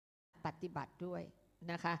ปฏิบัติด้วย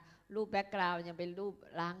นะคะรูปแบ็กกราวด์ยังเป็นรูป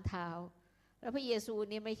ล้างเท้าแล้วพระเยซู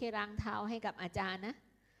นี่ไม่ใช่ล้างเท้าให้กับอาจารย์นะ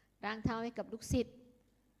ล้างเท้าให้กับลูกศิษย์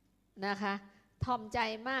นะคะทอมใจ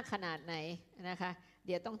มากขนาดไหนนะคะเ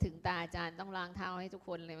ดี๋ยวต้องถึงตาอาจารย์ต้องล้างเท้าให้ทุกค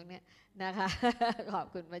นเลยมั้งเนี่ยนะคะขอบ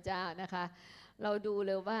คุณพระเจ้านะคะเราดูเ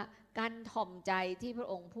ลยว่าการทอมใจที่พระ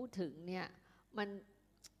องค์พูดถึงเนี่ยมัน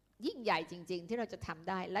ยิ่งใหญ่จริงๆที่เราจะทำ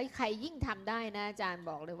ได้แล้วใครยิ่งทำได้นะอาจารย์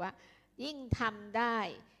บอกเลยว่ายิ่งทำได้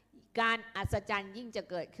การอัศจรรย์ยิ่งจะ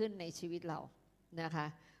เกิดขึ้นในชีวิตเรานะคะ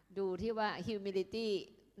ดูที่ว่า humility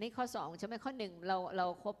ในข้อ2ใช่ไหมข้อ1เรา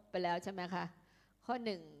ครบไปแล้วใช่ไหมคะข้อ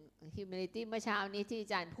1 humility เมื่อเช้านี้ที่อา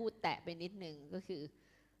จารย์พูดแตะไปนิดหนึ่งก็คือ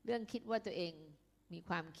เรื่องคิดว่าตัวเองมีค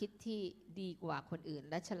วามคิดที่ดีกว่าคนอื่น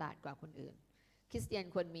และฉลาดกว่าคนอื่นคริสเตียน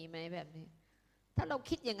ควรมีไหมแบบนี้ถ้าเรา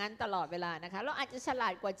คิดอย่างนั้นตลอดเวลานะคะเราอาจจะฉลา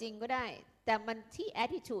ดกว่าจริงก็ได้แต่มันที่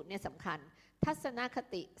attitude เนี่ยสำคัญทัศนค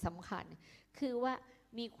ติสำคัญคือว่า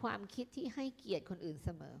มีความคิดที่ให้เกียรติคนอื่นเส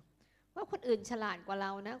มอว่าคนอื่นฉลาดกว่าเร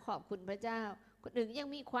านะขอบคุณพระเจ้าคนอื่นยัง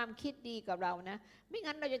มีความคิดดีกับเรานะไม่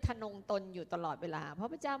งั้นเราจะทะนงตนอยู่ตลอดเวลาเพรา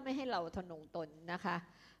ะพระเจ้าไม่ให้เราทะนงตนนะคะ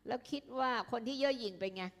แล้วคิดว่าคนที่เย่อหยิ่งเป็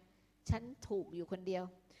นไงฉันถูกอยู่คนเดียว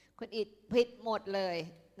คนอื่นผิดหมดเลย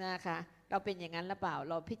นะคะเราเป็นอย่างนั้นหรือเปล่า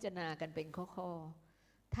เราพิจารณากันเป็นข้อ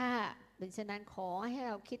ๆถ้าเป็นฉะนั้นขอให้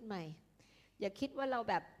เราคิดใหม่อย่าคิดว่าเรา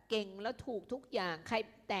แบบเก่งแล้วถูกทุกอย่างใคร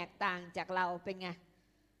แตกต่างจากเราเป็นไง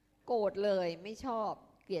โกรธเลยไม่ชอบ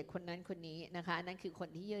เกลียดคนนั้นคนนี้นะคะนั่นคือคน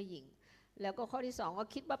ที่เย่อหยิ่งแล้วก็ข้อที่2ก็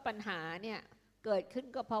คิดว่าปัญหาเนี่ยเกิดขึ้น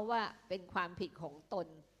ก็เพราะว่าเป็นความผิดของตน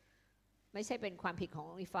ไม่ใช่เป็นความผิดของ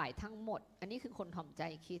อีกฝ่ายทั้งหมดอันนี้คือคนถ่อมใจ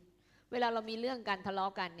คิดเวลาเรามีเรื่องการทะเลา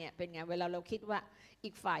ะกันเนี่ยเป็นไงเวลาเราคิดว่าอี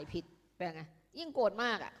กฝ่ายผิดเป็นไงยิ่งโกรธม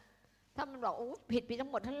ากอ่ะถ้ามันบอกโอ้ผิดทั้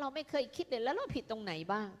งหมดท่านเราไม่เคยคิดเลยแล้วเราผิดตรงไหน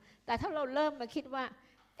บ้างแต่ถ้าเราเริ่มมาคิดว่า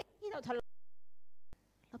ที่เราทะเลาะ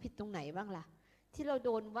เราผิดตรงไหนบ้างล่ะที่เราโด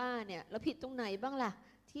นว่าเนี่ยเราผิดตรงไหนบ้างล่ะ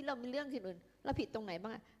ที่เรามีเรื่องที่อื่นเราผิดตรงไหนบ้า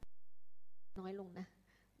งน้อยลงนะ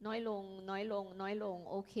น้อยลง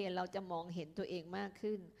โอเคเราจะมองเห็นตัวเองมาก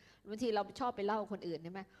ขึ้นบางทีเราชอบไปเล่าคนอื่นใ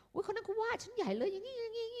ช่ไหมอุ้ยคนนั้นเขาว่าฉันใหญ่เลยอย่างนี้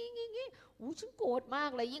อู้ฉันโกรธมาก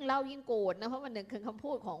เลยยิ่งเล่ายิ่งโกรธนะเพราะมันหนึ่งคือคำ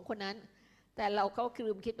พูดของคนนั้นแต่เราก็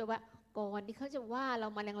ลืมคิดไปว่าก่อนที่เขาจะว่าเรา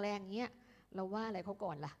มาแรงๆเงี้ยเราว่าอะไรเขาก่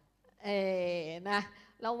อนล่ะนะ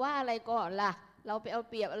เราว่าอะไรก่อนล่ะเราไปเอา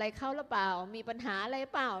เปรียบอะไรเขาหรือเปล่ามีปัญหาอะไร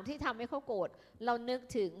เปล่าที่ทำให้เขาโกรธเรานึก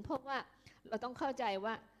ถึงเพราะว่าเราต้องเข้าใจ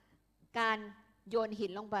ว่าการโยนหิ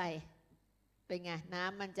นลงไปเป็นไงน้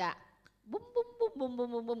ำมันจะ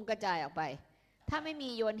บุ้มกระจายออกไปถ้าไม่มี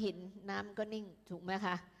โยนหินน้ำก็นิ่งถูกไหมค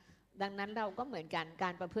ะดังนั้นเราก็เหมือนกันกา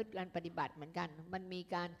รประพฤติการปฏิบัติเหมือนกันมันมี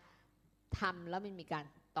การทำแล้วมันมีการ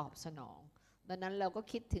ตอบสนองดังนั้นเราก็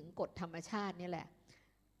คิดถึงกฎธรรมชาตินี่แหละ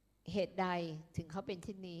เหตุใดถึงเขาเป็น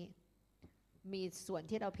ที่นี้มีส่วน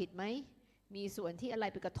ที่เราผิดไหมมีส่วนที่อะไร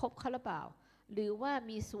ไปกระทบเขาหรือเปล่าหรือว่า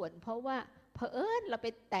มีส่วนเพราะว่าเผอิญเราไป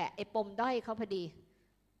แตะไอ้ปมด้อยเขาพอดี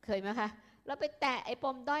เคยไหมคะเราไปแตะไอ้ป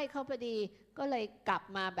มด้อยเขาพอดีก็เลยกลับ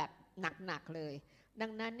มาแบบหนักเลยดั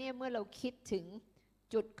งนั้นเนี่ยเมื่อเราคิดถึง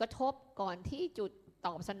จุดกระทบก่อนที่จุดต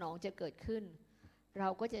อบสนองจะเกิดขึ้นเรา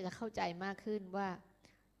ก็จะเข้าใจมากขึ้นว่า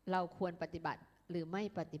เราควรปฏิบัติหรือไม่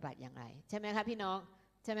ปฏิบัติอย่างไรใช่ไหมคะพี่น้อง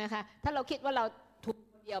ใช่ไหมคะถ้าเราคิดว่าเราถูก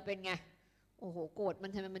คนเดียวเป็นไงโอ้โหโกรธมั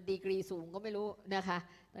นทำไมมันดีกรีสูงก็ไม่รู้นะคะ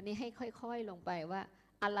ตอนนี้ให้ค่อยๆลงไปว่า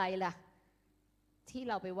อะไรล่ะที่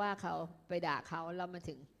เราไปว่าเขาไปด่าเขาแล้วมา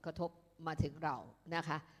ถึงกระทบมาถึงเรานะค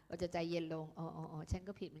ะเราจะใจเย็นลงอ๋อฉัน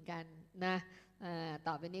ก็ผิดเหมือนกันนะ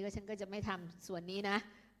ต่อไปนี้ก็ฉันก็จะไม่ทำส่วนนี้นะ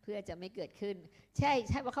เพื่อจะไม่เกิดขึ้นใ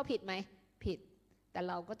ช่ว่าเขาผิดไหมผิดแต่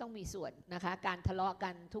เราก็ต้องมีส่วนนะคะการทะเลาะกั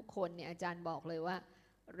นทุกคนเนี่ยอาจารย์บอกเลยว่า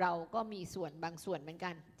เราก็มีส่วนบางส่วนเหมือนกั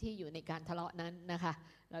นที่อยู่ในการทะเลาะนั้นนะคะ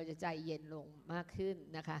เราจะใจเย็นลงมากขึ้น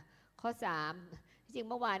นะคะข้อ3จริง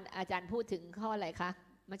เมื่อวานอาจารย์พูดถึงข้ออะไรคะ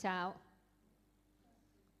เมื่อเช้า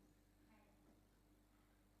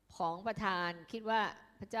ของประธานคิดว่า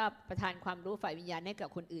พระเจ้าประทานความรู้ฝ่ายวิญญาณให้กับ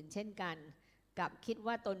คนอื่นเช่นกันกับคิด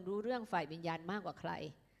ว่าตนรู้เรื่องฝ่ายวิญญาณมากกว่าใคร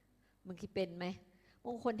มันคิดเป็นไหมบ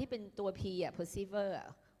างคนที่เป็นตัว P อ่ะ perceiver อ่ะ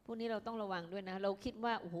พวกนี้เราต้องระวังด้วยนะเราคิด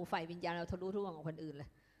ว่าโอ้โหฝ่ายวิญญาณเราทะลุทุกอย่างของคนอื่นเลย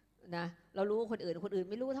นะเรารู้คนอื่น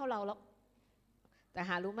ไม่รู้เท่าเราหรอกแต่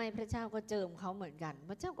หารู้ไหมพระเจ้าก็เจิมเขาเหมือนกัน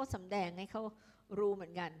พระเจ้าก็สำแดงให้เขารู้เหมื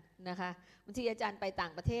อนกันนะคะบางทีอาจารย์ไปต่า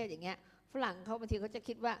งประเทศอย่างเงี้ยฝรั่งเขาบางทีเขาจะ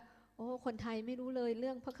คิดว่าโอ้คนไทยไม่รู้เลยเ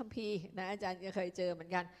รื่องพระคัมภีร์นะอาจารย์เคยเจอเหมือ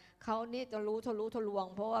นกันเขานี่จะรู้ทะลวง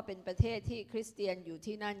เพราะว่าเป็นประเทศที่คริสเตียนอยู่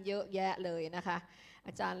ที่นั่นเยอะแยะเลยนะคะอ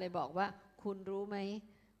าจารย์เลยบอกว่าคุณรู้ไหม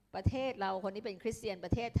ประเทศเราคนที่เป็นคริสเตียนป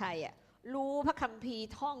ระเทศไทยอ่ะรู้พระคัมภีร์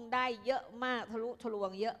ท่องได้เยอะมากทะลวง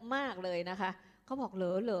เยอะมากเลยนะคะเขาบอกเห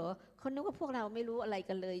รอเขานึกว่าพวกเราไม่รู้อะไร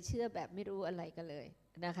กันเลยเชื่อแบบไม่รู้อะไรกันเลย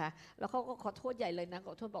นะคะแล้วเขาก็ขอโทษใหญ่เลยนะข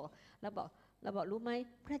อโทษบอกเราบอกรู้ไหม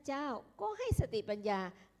พระเจ้าก็ให้สติปัญญา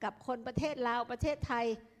กับคนประเทศลาวประเทศไทย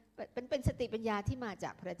เป็นสติปัญญาที่มาจ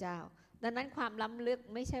ากพระเจ้าดังนั้นความล้ำลึก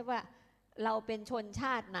ไม่ใช่ว่าเราเป็นชนช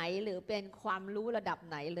าติไหนหรือเป็นความรู้ระดับ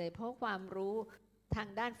ไหนเลยเพราะความรู้ทาง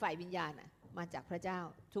ด้านฝ่ายวิญญาณมาจากพระเจ้า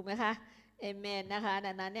ถูกไหมคะเอเมนนะคะ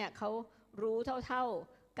ดังนั้นเนี่ยเขารู้เท่า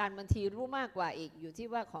การบางทีรู้มากกว่าอีกอยู่ที่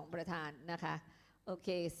ว่าของประธานนะคะโอเค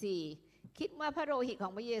4คิดว่าพระโลหิตขอ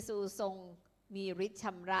งพระเยซูทรงมีฤทธิ์ช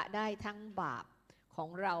ำระได้ทั้งบาปของ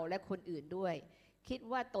เราและคนอื่นด้วยคิด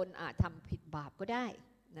ว่าตนอาจทำผิดบาปก็ได้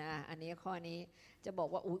นะอันนี้ข้อนี้จะบอก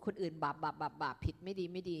ว่าอุ้ยคนอื่นบาปผิดไม่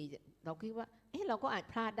ดีเราคิดว่าเราก็อาจ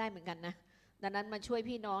พลาดได้เหมือนกันนะดังนั้นมาช่วย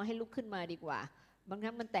พี่น้องให้ลุกขึ้นมาดีกว่าบางค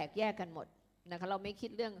รั้งมันแตกแยกกันหมดนะคะเราไม่คิ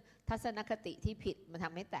ดเรื่องทัศนคติที่ผิดมันท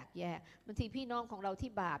ำให้แตกแยกบางทีพี่น้องของเรา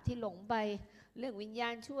ที่บาปที่หลงไปเรื่องวิญญา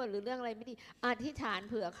ณชั่วหรือเรื่องอะไรไม่ดีอธิษฐาน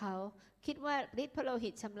เผื่อเขาคิดว่าฤทธิ์พระโลหิ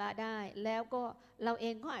ตชำระได้แล้วก็เราเอ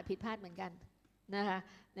งก็อาจผิดพลาดเหมือนกันนะคะ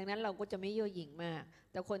ดังนั้นเราก็จะไม่เย่อหยิ่งมาก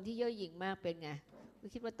แต่คนที่เย่อหยิ่งมากเป็นไง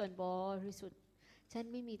คิดว่าตนบริสุทธิ์ฉัน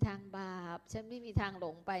ไม่มีทางบาปฉันไม่มีทางหล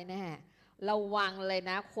งไปแน่ระวังเลย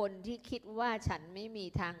นะคนที่คิดว่าฉันไม่มี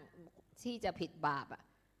ทางที่จะผิดบาป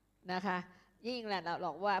นะคะยิ่งแหละเราบ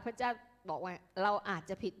อกว่าพระเจ้าบอกว่าเราอาจ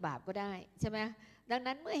จะผิดบาปก็ได้ใช่ไหมดัง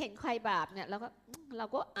นั้นเมื่อเห็นใครบาปเนี่ยเรา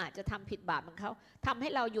ก็อาจจะทำผิดบาปเหมือนเขาทำให้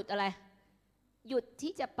เราหยุดอะไรหยุด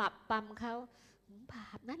ที่จะปรับปรำเขาบา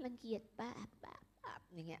ปน่ารังเกียจบาป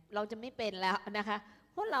อย่างเงี้ยเราจะไม่เป็นแล้วนะคะ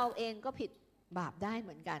เพราะเราเองก็ผิดบาปได้เห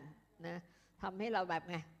มือนกันนะทำให้เราแบบ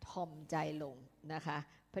ไงถ่อมใจลงนะคะ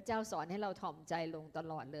พระเจ้าสอนให้เราถ่อมใจลงต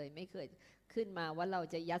ลอดเลยไม่เคยขึ้นมาว่าเรา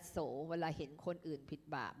จะยัดโสเวลาเห็นคนอื่นผิด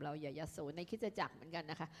บาปเราอย่ายัดโสในคริสตจักรเหมือนกัน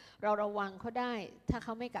นะคะเราระวังเขาได้ถ้าเข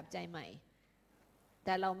าไม่กลับใจใหม่แ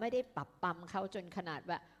ต่เราไม่ได้ปรับปรำเขาจนขนาด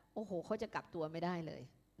ว่าโอ้โหเขาจะกลับตัวไม่ได้เลย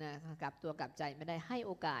นะกลับตัวกลับใจไม่ได้ให้โ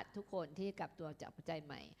อกาสทุกคนที่กลับตัวจากใจใ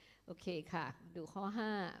หม่โอเคค่ะดูข้อ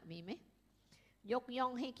5มีไหมยกย่อ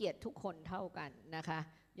งให้เกียรติทุกคนเท่ากันนะคะ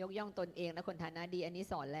ยกย่องตนเองและคนฐานะดีอันนี้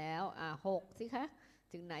สอนแล้ว6สิคะ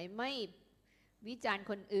ถึงไหนไม่วิจารณ์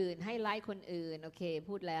คนอื่นให้ไล่คนอื่นโอเค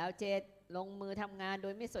พูดแล้ว7ลงมือทำงานโด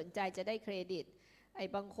ยไม่สนใจจะได้เครดิตไอ้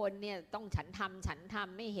บางคนเนี่ยต้องฉันท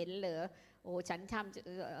ำไม่เห็นเหรอโอ้ฉันท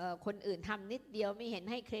ำคนอื่นทำนิดเดียวไม่เห็น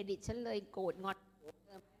ให้เครดิตฉันเลยโกรธงอน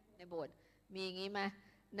ในโบสถ์มีอย่างงี้ไหม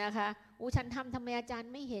นะคะอู้ฉันทำไมอาจาร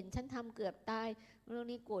ย์ไม่เห็นฉันทำเกือบตายเรื่อง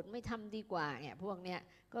นี้โกรธไม่ทำดีกว่าเนี่ยพวกเนี้ย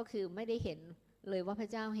ก็คือไม่ได้เห็นเลยว่าพระ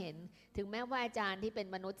เจ้าเห็นถึงแม้ว่าอาจารย์ที่เป็น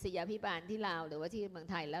มนุษยพิบาลที่ลาวหรือว่าที่เมือง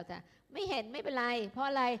ไทยแล้วแต่ไม่เห็นไม่เป็นไรเพราะ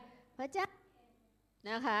อะไรพระเจ้า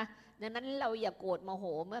นะคะดังนั้นเราอย่าโกรธโมโห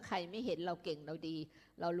เมื่อใครไม่เห็นเราเก่งเราดี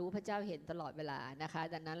เรารู้พระเจ้าเห็นตลอดเวลานะคะ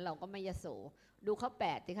ดังนั้นเราก็ไม่ยโสดูข้อ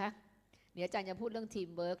8สิคะเดี๋ยวอาจารย์จะพูดเรื่องทีม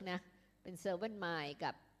เวิร์กนะเป็นเซอร์เวนมาย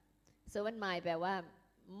กับเซอร์เวนมายแปลว่า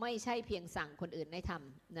ไม่ใช่เพียงสั่งคนอื่นให้ท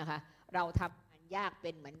ำนะคะเราทำงานยากเป็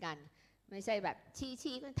นเหมือนกันไม่ใช่แบบ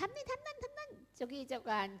ชี้กันทำนี่ทำนั่นเจ้ากี้เจ้า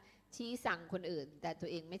การชี้สั่งคนอื่นแต่ตัว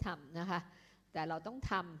เองไม่ทำนะคะแต่เราต้อง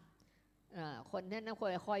ทำคนนั้น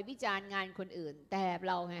คอยวิจารณ์งานคนอื่นแต่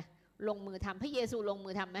เราไงลงมือทำพระเยซูลงมื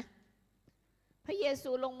อทำไหมพระเยซู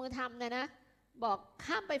ลงมือทำนะบอก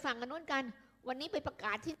ข้ามไปฝั่งกันนู้นกันวันนี้ไปประก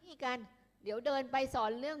าศที่นี่กันเดี๋ยวเดินไปสอ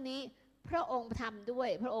นเรื่องนี้พระองค์ทำด้วย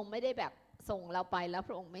พระองค์ไม่ได้แบบส่งเราไปแล้วพ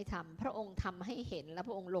ระองค์ไม่ทำพระองค์ทำให้เห็นแล้วพ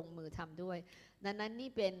ระองค์ลงมือทำด้วยดังนั้นนี่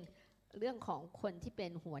เป็นเรื่องของคนที่เป็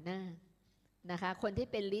นหัวหน้านะคะคนที่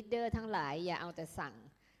เป็นลีดเดอร์ทั้งหลายอย่าเอาแต่สั่ง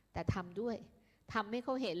แต่ทำด้วยทำให้เข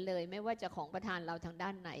าเห็นเลยไม่ว่าจะของประธานเราทางด้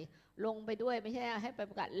านไหนลงไปด้วยไม่ใช่ให้ไป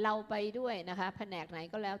ประกาศเราไปด้วยนะคะแผนกไหน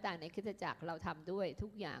ก็แล้วแต่ในคริสตจักรเราทำด้วยทุ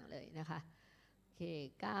กอย่างเลยนะคะโอเค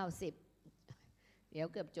90เดี๋ยว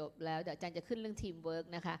เกือบจบแล้วเดี๋ยวอาจารย์จะขึ้นเรื่องทีมเวิร์ก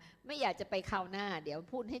นะคะไม่อยากจะไปเข้าหน้าเดี๋ยว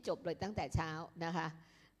พูดให้จบเลยตั้งแต่เช้านะคะ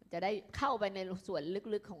จะได้เข้าไปในส่วน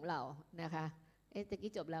ลึกๆของเรานะคะตะ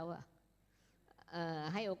กี้จบแล้วอะ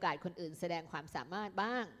ให้โอกาสคนอื่นแสดงความสามารถ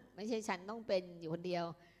บ้างไม่ใช่ฉันต้องเป็นอยู่คนเดียว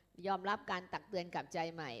ยอมรับการตักเตือนกับใจ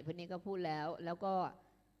ใหม่พวกนี้ก็พูดแล้วก็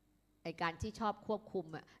ไอการที่ชอบควบคุม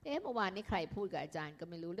เมื่อวานนี้ใครพูดกับอาจารย์ก็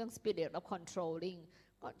ไม่รู้เรื่อง spirit of controlling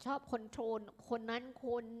ก็ชอบคอนโทรลคนนั้นค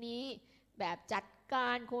นนี้แบบจัดกา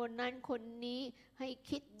รคนนั้นคนนี้ให้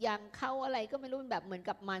คิดอย่างเขาอะไรก็ไม่รู้แบบเหมือน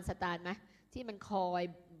กับมารซาตานไหมที่มันคอย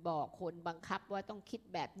บอกคนบังคับว่าต้องคิด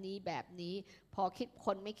แบบนี้พอคิดค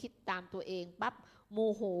นไม่คิดตามตัวเองปั๊บโม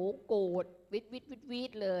โหโกรธวิ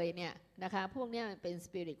ดเลยเนี่ยนะคะพวกนี้มันเป็นส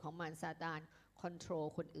ปิริตของมารซาตานคอนโทรล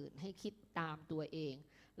คนอื่นให้คิดตามตัวเอง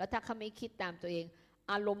แล้วถ้าเขาไม่คิดตามตัวเอง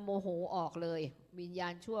อารมณ์โมโหออกเลยวิญญา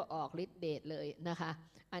ณชั่วออกฤทธิ์เดชเลยนะคะ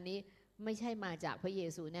อันนี้ไม่ใช่มาจากพระเย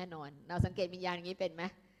ซูแน่นอนเราสังเกตวิญญาณอย่างนี้เป็นไหม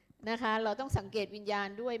นะคะเราต้องสังเกตวิญญาณ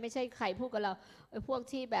ด้วยไม่ใช่ใครพูดกับเราพวก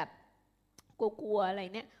ที่แบบ กลัวอะไร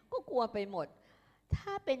เนี่ยก็กลัวไปหมด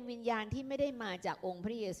ถ้าเป็นวิญญาณที่ไม่ได้มาจากองค์พ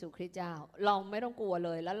ระเยซูคริสต์เจ้าเราไม่ต้องกลัวเล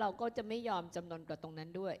ยแล้วเราก็จะไม่ยอมจำนนกับตรงนั้น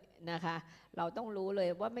ด้วยนะคะเราต้องรู้เลย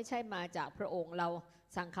ว่าไม่ใช่มาจากพระองค์เรา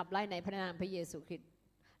สั่งขับไล่ในพระนามพระเยซูคริสต์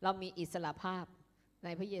เรามีอิสรภาพใน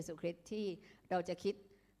พระเยซูคริสต์ที่เราจะคิด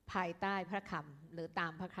ภายใต้พระคำหรือตา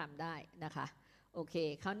มพระคำได้นะคะโอเค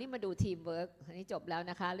คราวนี้มาดูทีมเวิร์กอันนี้จบแล้ว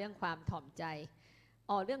นะคะเรื่องความถ่อมใจ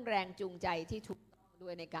เรื่องแรงจูงใจที่ถูกต้องด้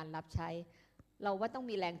วยในการรับใช้เราว่าต้อง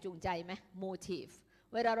มีแรงจูงใจไหม motive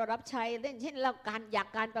เวลาเรารับใช้เล่นเช่นเราอยาก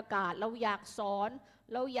การประกาศเราอยากสอน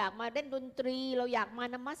เราอยากมาเล่นดนตรีเราอยากมา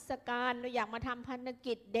นมัสการเราอยากมาทำพันธ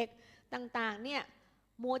กิจเด็กต่างๆเนี่ย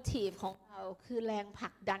motive ของเราคือแรงผลั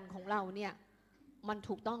กดันของเราเนี่ยมัน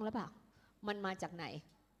ถูกต้องหรือเปล่ามันมาจากไหน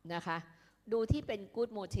นะคะดูที่เป็น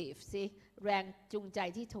good motive สิแรงจูงใจ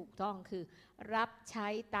ที่ถูกต้องคือรับใช้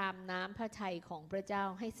ตามน้ำพระทัยของพระเจ้า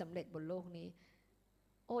ให้สำเร็จบนโลกนี้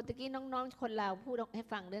โอ้ตะกี้น้องๆคนลาวพูดให้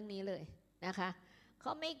ฟังเรื่องนี้เลยนะคะเข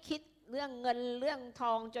าไม่คิดเรื่องเงินเรื่องท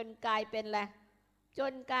องจนกลายเป็นอะไรจ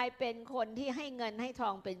นกลายเป็นคนที่ให้เงินให้ทอ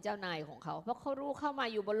งเป็นเจ้านายของเขาเพราะเขารู้เข้ามา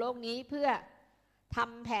อยู่บนโลกนี้เพื่อท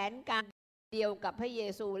ำแผนการเดียวกับพระเย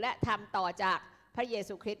ซูและทำต่อจากพระเย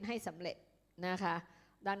ซูคริสต์ให้สำเร็จนะคะ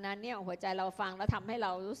ดังนั้นเนี่ยหัวใจเราฟังแล้วทำให้เร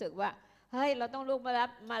ารู้สึกว่าเฮ้ยเราต้องลุกม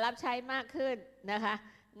ารับใช้มากขึ้นนะคะ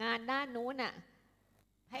งานด้านนู้นน่ะ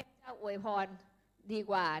ให้พระเจ้าอวยพรดี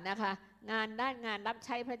กว่านะคะงานรับใ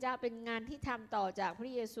ช้พระเจ้าเป็นงานที่ทำต่อจากพร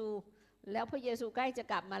ะเยซูแล้วพระเยซูใกล้จะ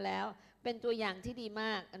กลับมาแล้วเป็นตัวอย่างที่ดีม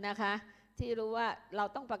ากนะคะที่รู้ว่าเรา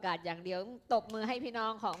ต้องประกาศอย่างเดียวตบมือให้พี่น้อ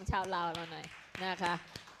งของชาวลาวเราหน่อยนะคะ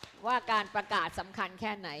ว่าการประกาศสำคัญแ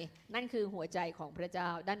ค่ไหนนั่นคือหัวใจของพระเจ้า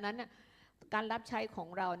ดังนั้นการรับใช้ของ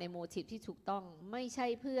เราในโมทีฟที่ถูกต้องไม่ใช่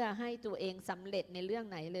เพื่อให้ตัวเองสำเร็จในเรื่อง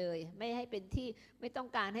ไหนเลยไม่ให้เป็นที่ไม่ต้อง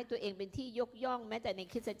การให้ตัวเองเป็นที่ยกย่องแม้แต่ใน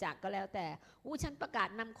คริสตจักรก็แล้วแต่ฉันประกาศ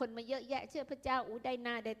นำคนมาเยอะแยะเชื่อพระเจ้าได้ห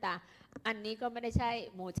น้าได้ตาอันนี้ก็ไม่ได้ใช่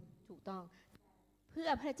โมทีฟถูกต้องเพื่อ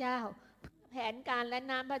พระเจ้าแผนการและ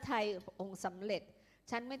น้ำพระทัยองค์สำเร็จ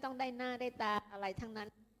ฉันไม่ต้องได้หน้าได้ตาอะไรทั้งนั้น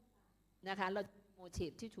นะคะเราโมที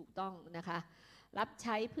ฟที่ถูกต้องนะคะรับใ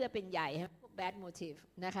ช้เพื่อเป็นใหญ่พวกแบดโมทีฟ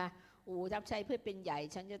นะคะรับใช้เพื่อเป็นใหญ่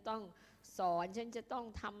ฉันจะต้องสอนฉันจะต้อง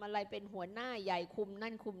ทำอะไรเป็นหัวหน้าใหญ่คุม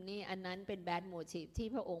นั่นคุมนี่อันนั้นเป็นแบดโมทีฟที่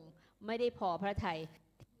พระองค์ไม่ได้พอพระทัย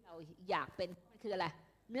ที่เราอยากเป็นคืออะไร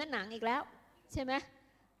เนื้อหนังอีกแล้วใช่ไหม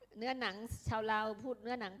เนื้อหนังชาวลาวพูดเ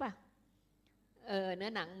นื้อหนังป่ะเนื้อ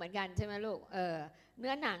หนังเหมือนกันใช่ไหมลูกเ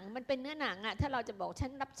นื้อหนังมันเป็นเนื้อหนังอะถ้าเราจะบอกฉั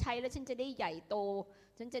นรับใช้แล้วฉันจะได้ใหญ่โต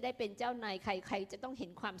ฉันจะได้เป็นเจ้านายใครจะต้องเห็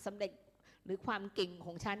นความสำเร็จหรือความเก่งข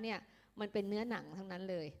องฉันเนี่ยมันเป็นเนื้อหนังทั้งนั้น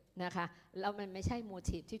เลยนะคะแล้วมันไม่ใช่โม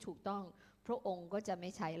ทีฟที่ถูกต้องพระองค์ก็จะไม่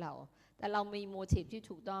ใช้เราแต่เรามีโมทีฟที่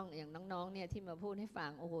ถูกต้องอย่างน้องๆเนี่ยที่มาพูดให้ฟั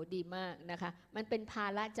งโอ้โหดีมากนะคะมันเป็นภา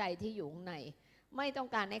ระใจที่อยู่ข้างในไม่ต้อง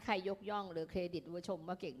การให้ใครยกย่องหรือเครดิตว่าชม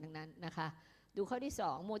ว่าเก่งทั้งนั้นนะคะดูข้อที่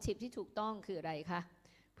2โมทีฟที่ถูกต้องคืออะไรคะ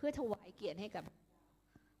เพื่อถวายเกียรติให้กับ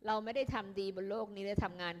เราไม่ได้ทำดีบนโลกนี้และท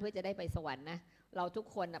ำงานเพื่อจะได้ไปสวรรค์นะเราทุก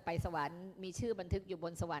คนไปสวรรค์มีชื่อบันทึกอยู่บ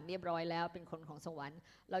นสวรรค์เรียบร้อยแล้วเป็นคนของสวรรค์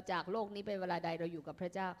เราจากโลกนี้ไปเวลาใดเราอยู่กับพร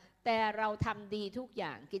ะเจ้าแต่เราทำดีทุกอย่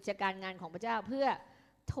างกิจการงานของพระเจ้าเพื่อ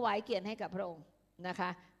ถวายเกียรติให้กับพระองค์นะคะ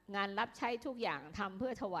งานรับใช้ทุกอย่างทำเพื่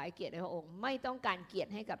อถวายเกียรติให้พระองค์ไม่ต้องการเกียร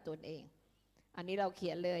ติให้กับตนเองอันนี้เราเขี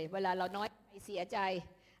ยนเลยเวลาเราน้อยใจเสียใจ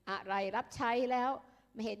อะไรรับใช้แล้ว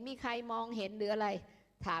ไม่เห็นมีใครมองเห็นหรืออะไร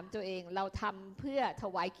ถามตัวเองเราทำเพื่อถ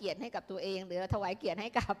วายเกียรติให้กับตัวเองหรือถวายเกียรติให้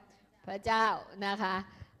กับพระเจ้านะคะ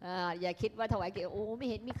อย่าคิดว่าถวายเกียรติไม่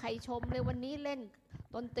เห็นมีใครชมเลยวันนี้เล่น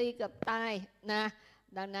ดนตรีเกือบตายนะ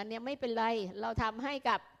ดังนั้นเนี่ยไม่เป็นไรเราทำให้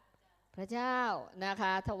กับพระเจ้านะค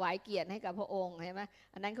ะถวายเกียรติให้กับพระองค์เห็นไหม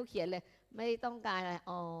อันนั้นเขาเขียนเลยไม่ต้องการอะไร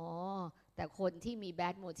แต่คนที่มีแบ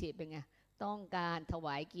ดโมทีฟเป็นไงต้องการถว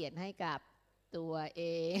ายเกียรติให้กับตัวเอ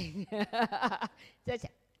ง จะ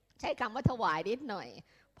ใช้คำว่าถวายนิดหน่อย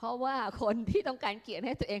เพราะว่าคนที่ต้องการเกียรติใ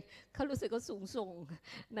ห้ตัวเองเขารู้สึกเขาสูงส่ง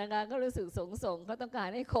นะคะก็รู้สึกสูงส่งเขาต้องการ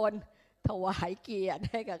ให้คนถวายเกียรติ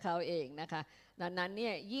ให้กับเขาเองนะคะดังนั้นเนี่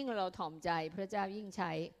ยยิ่งเราถ่อมใจพระเจ้ายิ่งใ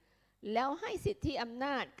ช้แล้วให้สิทธิอำน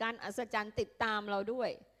าจการอัศจรรย์ติดตามเราด้วย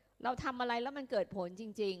เราทำอะไรแล้วมันเกิดผลจ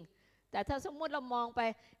ริงๆแต่ถ้าสมมุติเรามองไป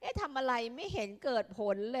ทำอะไรไม่เห็นเกิดผ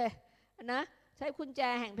ลเลยนะใช้กุญแจ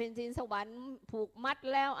แห่งแผ่นดินสวรรค์ผูกมัด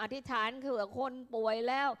แล้วอธิษฐานเผื่อคนป่วย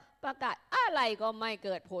แล้วประกาศอะไรก็ไม่เ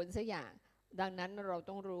กิดผลสักอย่างดังนั้นเรา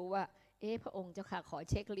ต้องรู้ว่าพระองค์เจ้าค่ะขอ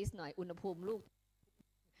เช็คลิสต์หน่อยอุณหภูมิลูก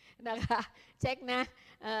นะคะเช็คนะ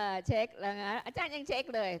เช็คแล้วนะอาจารย์ยังเช็ค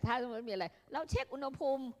เลยถ้าสมมติมีอะไรเราเช็คอุณหภู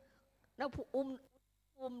มิ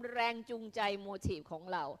แรงจูงใจโมทีฟของ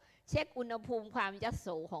เราเช็คอุณหภูมิความยัโส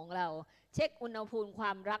ของเราเช็คอุณหภูมิคว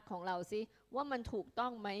ามรักของเราสิว่ามันถูกต้อ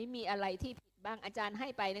งไหมมีอะไรที่ผิด บางอาจารย์ให้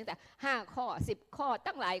ไปตั้งแต่5 ข้อ10 ข้อ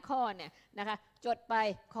ตั้งหลายข้อเนี่ยนะคะจดไป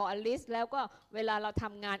ขอลิสต์แล้วก็เวลาเราท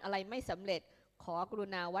ำงานอะไรไม่สำเร็จขอกรุ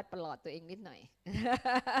ณาวัดประหลอดตัวเองนิดหน่อย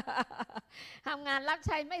ทำงานรับใ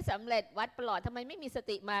ช้ไม่สำเร็จวัดประหลอดทำไมไม่มีส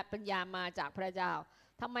ติมาปัญญามาจากพระเจ้า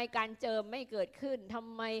ทำไมการเจิมไม่เกิดขึ้นท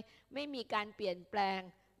ำไมไม่มีการเปลี่ยนแปลง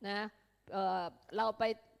นะเราไป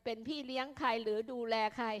เป็นพี่เลี้ยงใครหรือดูแล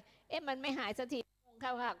ใครมันไม่หายสักที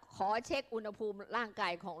ค่ะขอเช็คอุณหภูมิร่างกา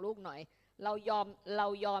ยของลูกหน่อยเรา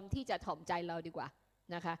ยอมที่จะถ่อมใจเราดีกว่า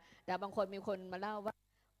นะคะแต่บางคนมีคนมาเล่าว่า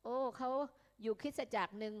โอ้เขาอยู่คริสตจัก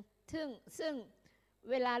รหนึ่งซึ่ง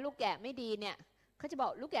เวลาลูกแกะไม่ดีเนี่ยเขาจะบอ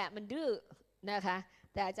กลูกแกะมันดื้อนะคะ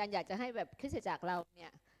แต่อาจารย์อยากจะให้แบบคริสตจักรเราเนี่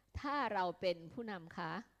ยถ้าเราเป็นผู้นำค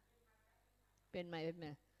ะเป็นไหม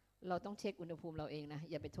เราต้องเช็คอุณหภูมิเราเองนะ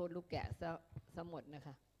อย่าไปโทษลูกแกะซะหมดนะค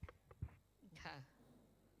ะค่ะ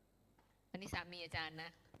อันนี้สามีอาจารย์นะ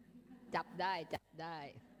จับได้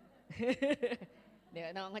เดี๋ยว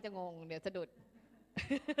น้องเขาจะงงเดี๋ยวสะดุด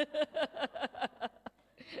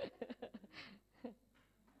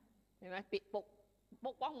เห็นไหมป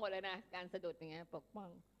กป้องหมดเลยนะการสะดุดอย่างเงี้ยปกป้อง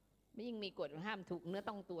ไม่ยิ่งมีกฎห้ามถูกเนื้อ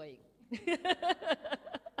ต้องตัวอีก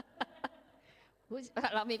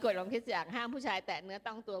เรามีกฎของคริสตจักรห้ามผู้ชายแตะเนื้อ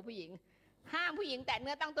ต้องตัวผู้หญิงห้ามผู้หญิงแตะเ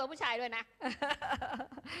นื้อต้องตัวผู้ชายด้วยนะ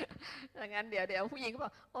ดังนั้นเดี๋ยวผู้หญิงก็บอ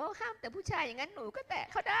กโอ้ห้ามแต่ผู้ชายอย่างนั้นหนูก็แตะ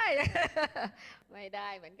เขาได้ ไม่ได้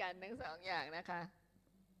เหมือนกันทั้ง2 อย่างนะคะ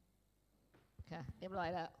ค่ะเรียบร้อย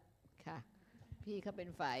แล้วค่ะพี่เขาเป็น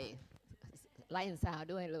ฝ่ายไล่สาว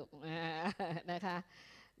ด้วยลูกนะคะ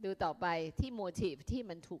ดูต่อไปที่โมทีฟที่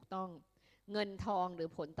มันถูกต้องเงินทองหรือ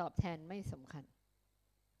ผลตอบแทนไม่สำคัญ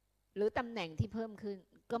หรือตำแหน่งที่เพิ่มขึ้น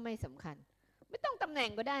ก็ไม่สำคัญไม่ต้องตำแหน่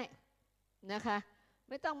งก็ได้นะคะ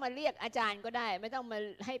ไม่ต้องมาเรียกอาจารย์ก็ได้ไม่ต้องมา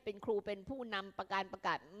ให้เป็นครูเป็นผู้นำประก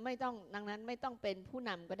าศไม่ต้องดังนั้นไม่ต้องเป็นผู้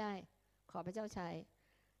นำก็ได้ขอพระเจ้าใช้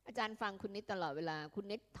อาจารย์ฟังคุณนิดตลอดเวลาคุณ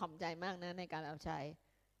นิดถ่อมใจมากนะในการรับใช้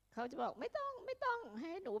เขาจะบอกไม่ต้องใ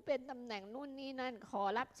ห้หนูเป็นตำแหน่งนู่นนี่นั่นขอ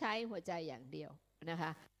รับใช้หัวใจอย่างเดียวนะค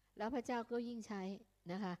ะแล้วพระเจ้าก็ยิ่งใช้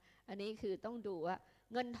นะคะอันนี้คือต้องดูว่า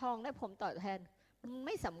เงินทองและผลตอบแทนมันไ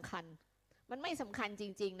ม่สำคัญจ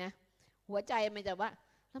ริงๆนะหัวใจมันจะว่า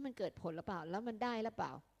แล้วมันเกิดผลหรือเปล่าแล้วมันได้หรือเปล่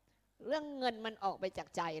าเรื่องเงินมันออกไปจาก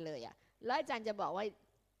ใจเลยอะแล้วอาจารย์จะบอกว่า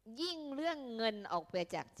ยิ่งเรื่องเงินออกไป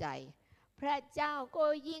จากใจพระเจ้าก็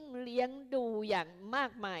ยิ่งเลี้ยงดูอย่างมา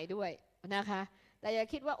กมายด้วยนะคะแต่อย่า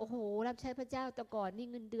คิดว่าโอ้โหรับใช้พระเจ้าแต่ก่อนนี่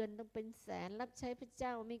เงินเดือนต้องเป็นแสนรับใช้พระเจ้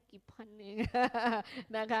าไม่กี่พันเอง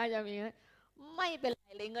นะคะจะมีไม่เป็นไร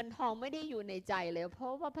เลยเงินทองไม่ได้อยู่ในใจเลยเพรา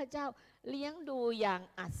ะว่าพระเจ้าเลี้ยงดูอย่าง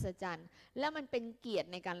อัศจรรย์แล้วมันเป็นเกียรติ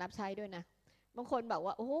ในการรับใช้ด้วยนะบางคนบอก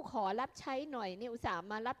ว่าโอ้ขอรับใช้หน่อยนี่อุตส่าห์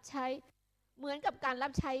มารับใช้เหมือนกับการรั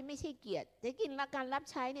บใช้ไม่ใช่เกียรติแต่กินการรับ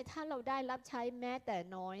ใช้เนี่ยถ้าเราได้รับใช้แม้แต่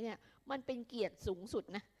น้อยเนี่ยมันเป็นเกียรติสูงสุด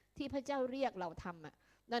นะที่พระเจ้าเรียกเราทำอ่ะ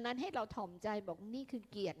ดังนั้นให้เราถ่อมใจบอกนี่คือ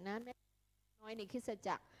เกียรตินะแม้น้อยในคริสต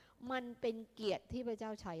จักรมันเป็นเกียรติที่พระเจ้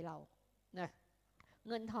าใช้เรานะ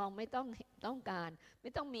เงินทองไม่ต้องการไ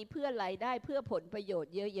ม่ต้องมีเพื่อรายได้เพื่อผลประโยช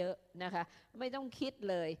น์เยอะๆนะคะไม่ต้องคิด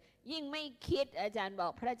เลยยิ่งไม่คิดอาจารย์บอ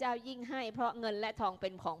กพระเจ้ายิ่งให้เพราะเงินและทองเป็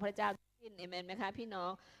นของพระเจ้าสิ้นเอเมนไหมคะพี่น้อ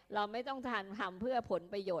งเราไม่ต้องทำเพื่อผล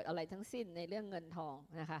ประโยชน์อะไรทั้งสิ้นในเรื่องเงินทอง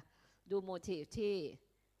นะคะดูโมทีฟที่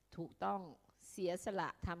ถูกต้องเสียสละ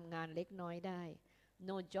ทำงานเล็กน้อยได้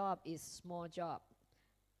no job is small job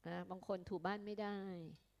นะบางคนถูบ้านไม่ได้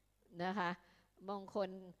นะคะบางคน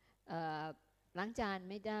ล้างจาน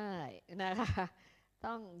ไม่ได้นะคะ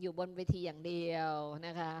ต้องอยู่บนเวทีอย่างเดียวน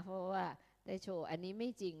ะคะเพราะว่าได้โชว์อันนี้ไม่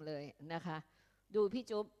จริงเลยนะคะดูพี่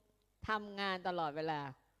จุ๊บทำงานตลอดเวลา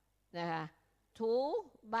นะคะถู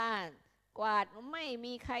บ้านกวาดไม่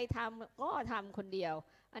มีใครทำก็ทำคนเดียว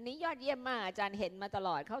อันนี้ยอดเยี่ยมมากอาจารย์เห็นมาตล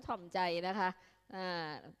อดเขาถ่อมใจนะคะ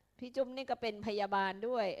พี่จุ๊บนี่ก็เป็นพยาบาล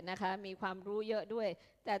ด้วยนะคะมีความรู้เยอะด้วย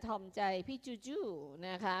แต่ถ่อมใจพี่จูจู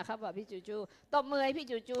นะคะเขาบอกพี่จูจูตบมือให้พี่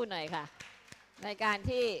จูจูหน่อยค่ะในการ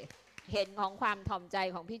ที่เห็นของความถ่อมใจ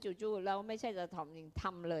ของพี่จูจูแล้วไม่ใช่จะถ่อมจริงท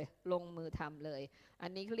ำเลยลงมือทำเลยอัน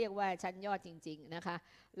นี้เขาเรียกว่าชั้นยอดจริงๆนะคะ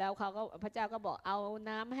แล้วเขาก็พระเจ้าก็บอกเอา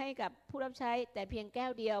น้ำให้กับผู้รับใช้แต่เพียงแก้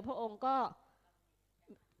วเดียวพระองค์ก็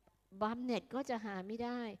บำเหน็จก็จะหาไม่ไ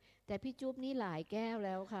ด้แต่พี่จุ๊บนี่หลายแก้วแ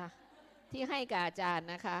ล้วค่ะที่ให้กับอาจารย์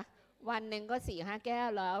นะคะวันหนึ่งก็4-5 แก้ว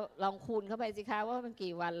แล้วลองคูณเข้าไปสิคะว่ามัน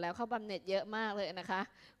กี่วันแล้วเขาบำเหน็จเยอะมากเลยนะคะ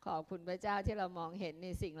ขอบคุณพระเจ้าที่เรามองเห็นใน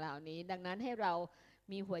สิ่งเหล่านี้ดังนั้นให้เรา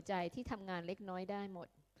มีหัวใจที่ทำงานเล็กน้อยได้หมด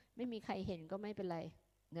ไม่มีใครเห็นก็ไม่เป็นไร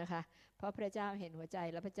นะคะเพราะพระเจ้าเห็นหัวใจ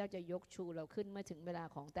แล้วพระเจ้าจะยกชูเราขึ้นเมื่อถึงเวลา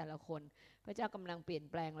ของแต่ละคนพระเจ้ากำลังเปลี่ยน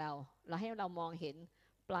แปลงเราให้เรามองเห็น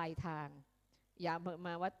ปลายทางอย่าม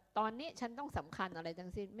าว่าตอนนี้ฉันต้องสำคัญอะไรทั้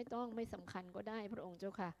งสิ้นไม่สำคัญก็ได้พระองค์เจ้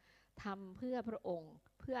าค่ะ ทำเพื่อพระองค์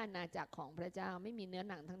เพื่ออาณาจักรของพระเจ้าไม่มีเนื้อ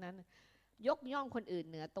หนังทั้งนั้นยกย่องคนอื่น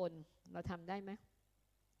เหนือตนเราทำได้ไหม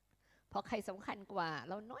พอใครสำคัญกว่า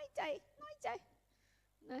เราน้อยใจ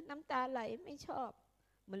นะน้ำตาไหลไม่ชอบ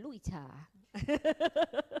เหมือนลูกอิจฉา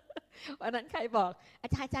วันนั้นใครบอกอา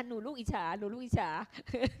จารย์หนูลูกอิจฉา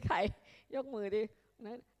ใครยกมือดิน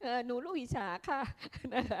ะหนูลูกอิจฉาค่ะ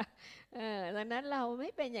นะคะดังนั้นเราไม่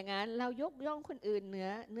เป็นอย่างนั้นเรายกย่องคนอื่นเห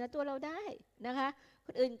นือตัวเราได้นะคะค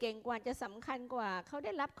นอื่นเก่งกว่าจะสำคัญกว่าเขาไ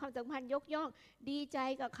ด้รับความสัมพันธ์ยกย่องดีใจ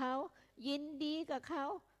กับเขายินดีกับเขา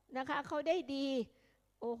นะคะเขาได้ดี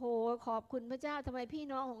โอ้โหขอบคุณพระเจ้าทำไมพี่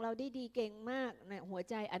น้องของเราได้ดีเก่งมากนะหัว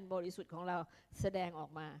ใจอันบริสุทธิ์ของเราแสดงออก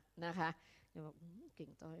มานะคะอย่าบอกเก่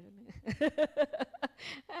งตายแล้วเนี่ย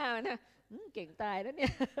นะเก่งตายแล้วเนี่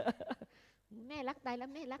ยแม่รักตายแล้ว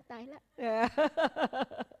แม่รักตายแล้ว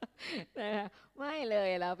ไม่เลย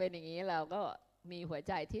เราเป็นอย่างนี้เราก็มีหัวใ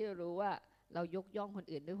จที่รู้ว่าเรายกย่องคน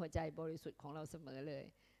อื่นด้วยหัวใจบริสุทธิ์ของเราเสมอเลย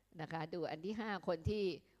นะคะดูอันที่5คนที่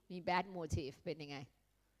มี bad motive เป็นยังไง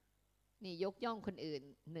นี่ยกย่องคนอื่น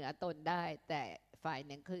เหนือตนได้แต่ฝ่ายห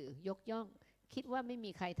นึ่งคือยกย่องคิดว่าไม่มี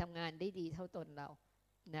ใครทำงานได้ดีเท่าตนเรา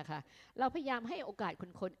นะคะเราพยายามให้โอกาส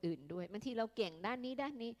คนอื่นด้วยบางทีเราเก่งด้านนี้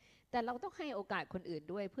แต่เราต้องให้โอกาสคนอื่น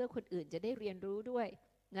ด้วยเพื่อคนอื่นจะได้เรียนรู้ด้วย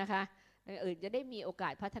นะคะคนอื่นจะได้มีโอกา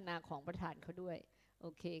สพัฒนาของประธานเขาด้วยโอ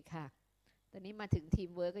เคค่ะตอนนี้มาถึงทีม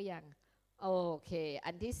เวิร์กก็ยังโอเค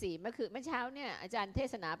อันที่4เมื่อเช้าเนี่ยอาจารย์เท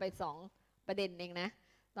ศนาไป2ประเด็นเองนะ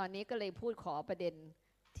ตอนนี้ก็เลยพูดขอประเด็น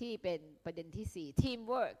ที่เป็นประเด็นที่4ทีม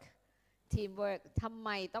เวิร์กทำไม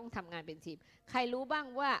ต้องทำงานเป็นทีมใครรู้บ้าง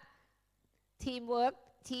ว่าทีมเวิร์ก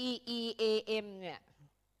TEAM เนี่ย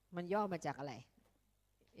มันย่อมาจากอะไร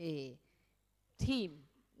ทีม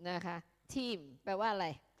นะคะทีมแปลว่าอะไร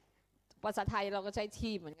ภาษาไทยเราก็ใช้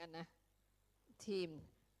ทีมเหมือนกันนะทีม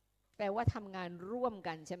แปลว่าทำงานร่วม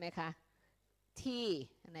กันใช่ไหมคะที่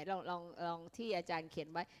ไหนลองที่อาจารย์เขียน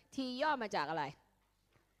ไว้ทีย่อมาจากอะไร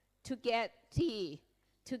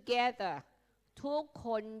together ทุกค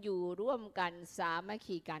นอยู่ร่วมกันสามัค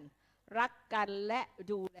คีกันรักกันและ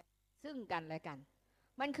ดูแลซึ่งกันและกัน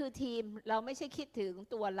มันคือทีมเราไม่ใช่คิดถึง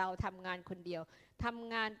ตัวเราทำงานคนเดียวท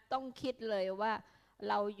ำงานต้องคิดเลยว่า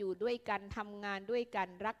เราอยู่ด้วยกันทำงานด้วยกัน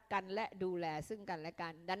รักกันและดูแลซึ่งกันและกั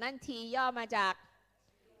นดังนั้นทีย่อมาจาก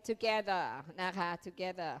together นะคะ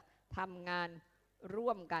together ทำงานร่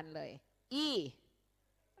วมกันเลย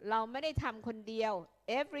เราไม่ได้ทำคนเดียว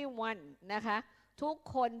everyone นะคะทุก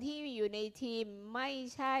คนที่อยู่ในทีมไม่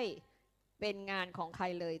ใช่เป็นงานของใคร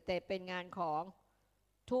เลยแต่เป็นงานของ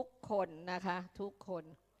ทุกคนนะคะทุกคน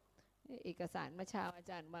เอกสารเมื่อเช้าอา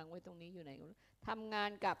จารย์วางไว้ตรงนี้อยู่ไหนทำงาน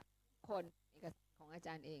กับคนเอกสารของอาจ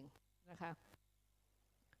ารย์เองนะคะ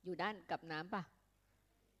อยู่ด้านกับน้ำป่ะ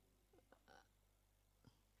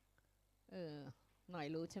หน่อย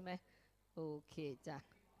รู้ใช่ไหมโอเคจ้ะ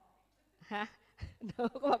ฮะเรา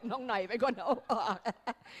ก็บอกน้องหน่อยไปก่อนเอาออก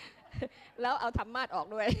แล้วเอาธรรมาสออก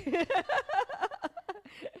ด้วย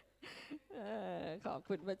ขอบ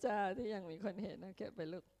คุณพระเจ้าที่ยังมีคนเห็นนะเก็บไป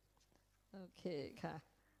ลูกโอเคค่ะ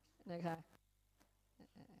นะคะ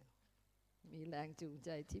มีแรงจูงใจ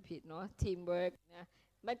ที่ผิดเนาะทีมเวิร์กนะ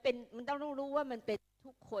มันต้องรู้ว่ามันเป็น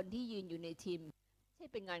ทุกคนที่ยืนอยู่ในทีมไม่ใช่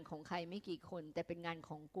เป็นงานของใครไม่กี่คนแต่เป็นงานข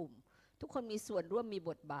องกลุ่มทุกคนมีส่วนร่วมมี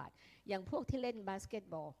บทบาทอย่างพวกที่เล่นบาสเกต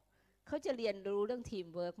บอลเขาจะเรียนรู้เรื่องทีม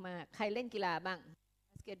เวิร์กมากใครเล่นกีฬาบ้าง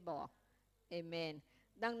บาสเกตบอลเอเมน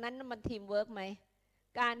ดังนั้นมันทีมเวิร์กไหม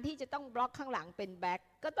การที่จะต้องบล็อกข้างหลังเป็นแบ็ค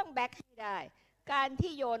ก็ต้องแบ็คให้ได้การ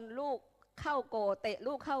ที่โยนลูกเข้าโกเตะ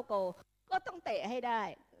ลูกเข้าโกก็ต้องเตะให้ได้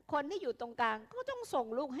คนที่อยู่ตรงกลางก็ต้องส่ง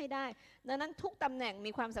ลูกให้ได้ดังนั้นทุกตำแหน่ง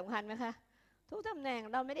มีความสำคัญไหมคะทุกตำแหน่ง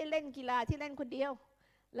เราไม่ได้เล่นกีฬาที่เล่นคนเดียว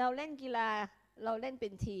เราเล่นกีฬาเราเล่นเป็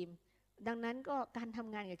นทีมดังนั้นก็การท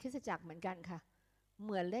ำงานกับคริสตจักรเหมือนกันค่ะเ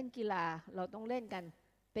หมือนเล่นกีฬาเราต้องเล่นกัน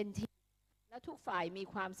เป็นทีมและทุกฝ่ายมี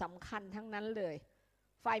ความสำคัญทั้งนั้นเลย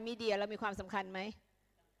ฝ่ายมีเดียเรามีความสำคัญไหม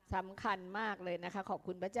สำคัญมากเลยนะคะขอบ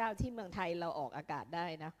คุณพระเจ้าที่เมืองไทยเราออกอากาศได้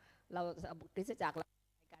นะเราคริสตจักรเรา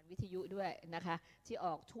การวิทยุด้วยนะคะที่อ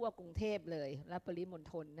อกทั่วกรุงเทพเลยและปริมณ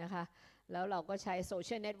ฑลนะคะแล้วเราก็ใช้โซเ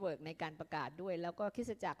ชียลเน็ตเวิร์กในการประกาศด้วยแล้วก็คริส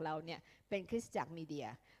ตจักรเราเนี่ยเป็นคริสตจักรมีเดีย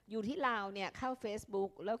อยู่ที่ลาวเนี่ยเข้า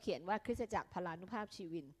Facebook แล้วเขียนว่าคริสตจักรพลานุภาพชี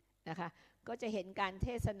วินนะคะก็จะเห็นการเท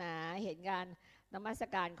ศนาเห็นการนมัส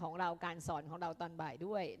การของเราการสอนของเราตอนบ่าย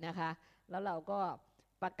ด้วยนะคะแล้วเราก็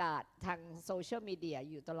ประกาศทางโซเชียลมีเดีย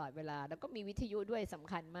อยู่ตลอดเวลาแล้วก็มีวิทยุด้วยส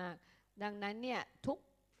ำคัญมากดังนั้นเนี่ยทุก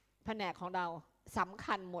แผนกของเราสำ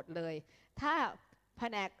คัญหมดเลยถ้าแผ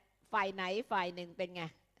นกฝ่ายไหนฝ่ายหนึ่งเป็นไง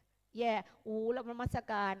แย่เรานมัส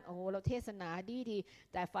การเราเทศนาดี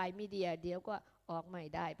แต่ฝ่ายมีเดียเดี๋ยวก็ออกไม่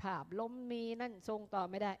ได้ภาพล้มมีนั่นทรงต่อ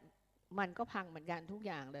ไม่ได้มันก็พังเหมือนกันทุกอ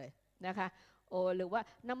ย่างเลยนะคะ หรือว่า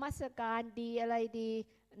นมัสการดีอะไรดี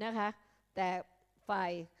นะคะแต่ฝ่า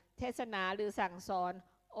ยเทศนาหรือสั่งสอน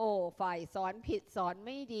ฝ่ายสอนผิดสอนไ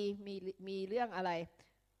ม่ดีมีเรื่องอะไร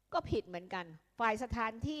ก็ผิดเหมือนกันฝ่ายสถา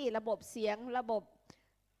นที่ระบบเสียงระบบ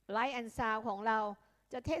ไลท์แอนด์ซาวด์ของเรา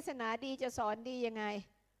จะเทศนาดีจะสอนดียังไง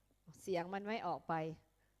เสียงมันไม่ออกไป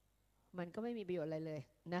มันก็ไม่มีประโยชน์อะไรเลย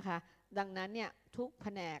นะคะดังนั้นเนี่ยทุกแผ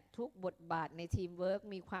นกทุกบทบาทในทีมเวิร์ก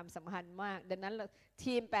มีความสำคัญมากดังนั้น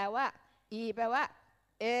ทีมแปลว่า E แปลว่า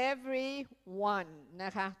everyone น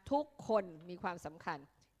ะคะทุกคนมีความสำคัญ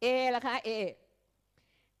A ล่ะคะ A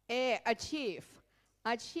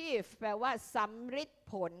achieve แปลว่าสำเร็จ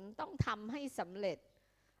ผลต้องทำให้สำเร็จ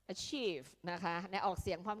achieve นะคะในออกเ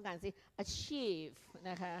สียงพร้อมกันสิ achieve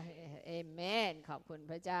นะคะ amen ขอบคุณ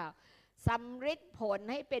พระเจ้าสำเร็จผล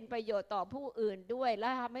ให้เป็นประโยชน์ต่อผู้อื่นด้วยและ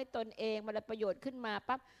ทำให้ตนเองมันได้ประโยชน์ขึ้นมา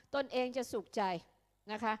ปั๊บตนเองจะสุขใจ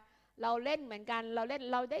นะคะเราเล่นเหมือนกันเรา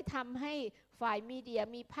ได้ทำให้ฝ่ายมีเดีย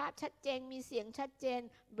มีภาพชัดเจนมีเสียงชัดเจน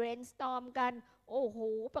brainstorm กันโอ้โห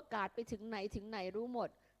ประกาศไปถึงไหนรู้หมด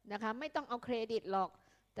นะคะไม่ต้องเอาเครดิตหรอก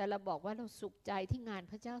แต่เราบอกว่าเราสุขใจที่งาน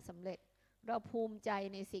พระเจ้าสำเร็จเราภูมิใจ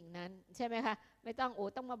ในสิ่งนั้นใช่ไหมคะไม่ต้อง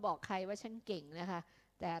ต้องมาบอกใครว่าฉันเก่งนะคะ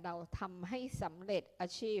แต่เราทำให้สำเร็จ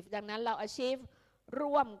achieve ดังนั้นเรา achieve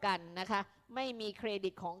ร่วมกันนะคะไม่มีเครดิ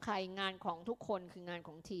ตของใครงานของทุกคนคืองานข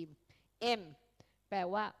องทีม M แปล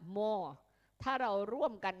ว่า more ถ้าเราร่ว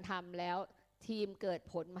มกันทำแล้วทีมเกิด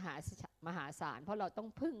ผลมหาศาลเพราะเราต้อง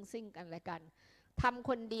พึ่งซึ่งกันและกันทำ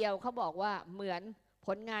คนเดียวเขาบอกว่าเหมือนผ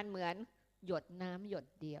ลงานเหมือนหยดน้ำหยด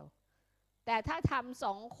เดียวแต่ถ้าทำ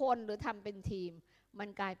2 คนหรือทำเป็นทีมมัน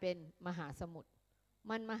กลายเป็นมหาสมุทร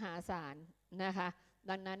มันมหาศาลนะคะ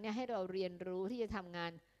ดังนั้นเนี่ยให้เราเรียนรู้ที่จะทำงา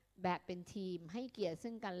นแบบเป็นทีมให้เกียรติ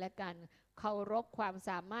ซึ่งกันและกันเคารพความส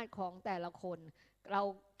ามารถของแต่ละคนเรา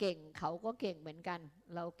เก่งเขาก็เก่งเหมือนกัน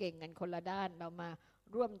เราเก่งกันคนละด้านเรามา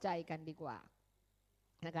ร่วมใจกันดีกว่า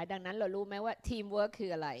นะคะดังนั้นเรารู้ไหมว่าทีมเวิร์คคื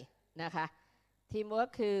ออะไรนะคะทีมเวิร์ค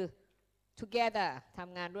คือ together ท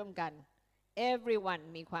ำงานร่วมกัน everyone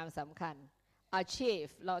มีความสำคัญ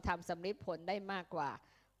achieve เราทำสำเร็จผลได้มากกว่า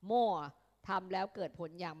more ทำแล้วเกิดผล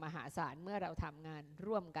อย่างมหาศาลเมื่อเราทำงาน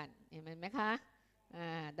ร่วมกันเห็นไหมคะ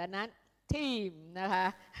ดังนั้นทีมนะคะ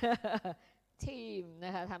ทีมน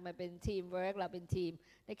ะคะทำมาเป็นทีมเวิร์กเราเป็นทีม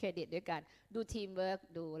ได้เครดิตด้วยกันดูทีมเวิร์ก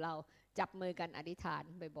ดูเราจับมือกันอธิษฐาน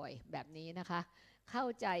บ่อยๆแบบนี้นะคะเข้า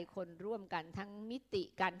ใจคนร่วมกันทั้งมิติ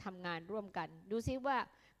การทำงานร่วมกันดูซิว่า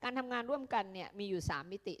การทำงานร่วมกันเนี่ยมีอยู่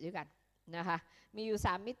3มิติด้วยกันนะคะมีอยู่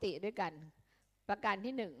3มิติด้วยกันประการ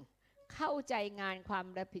ที่1เข้าใจงานความ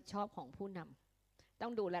รับผิดชอบของผู้นำต้อ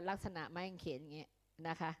งดูและลักษณะไม้กางเขนอย่างเงี้ยน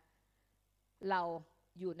ะคะเรา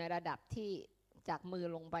อยู่ในระดับที่จากมือ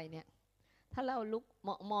ลงไปเนี่ยถ้าเราลุก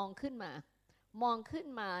มองขึ้น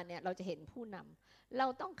มาเนี่ยเราจะเห็นผู้นำเรา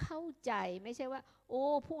ต้องเข้าใจไม่ใช่ว่าโอ้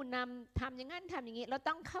ผู้นำทำอย่างนั้นทำอย่างนี้เรา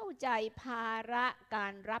ต้องเข้าใจภาระกา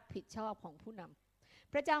รรับผิดชอบของผู้น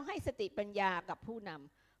ำพระเจ้าให้สติปัญญากับผู้น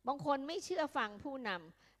ำบางคนไม่เชื่อฟังผู้น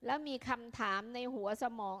ำแล้วมีคำถามในหัวส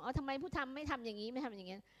มองทำไมผู้ทำไม่ทำอย่างนี้ไม่ทำอย่าง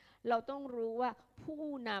นี้เราต้องรู้ว่าผู้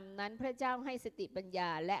นำนั้นพระเจ้าให้สติปัญญา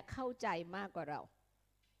และเข้าใจมากกว่าเรา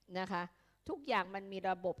นะคะทุกอย่างมันมี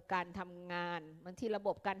ระบบการทำงานบางทีระบ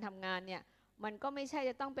บการทำงานเนี่ยมันก็ไม่ใช่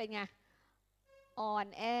จะต้องเป็นไงอ่อน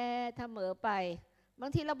แอเสมอไปบา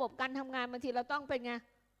งทีระบบการทำงานบางทีเราต้องเป็นไง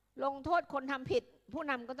ลงโทษคนทำผิดผู้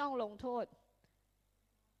นำก็ต้องลงโทษ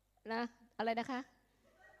นะอะไรนะคะ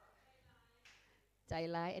ใจ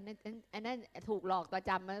ร้ายอันนั้นถูกหลอกประ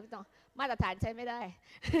จำมันต้องมาตรฐานใช้ไม่ได้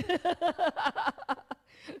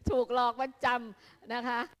ถูกหลอกประจำนะค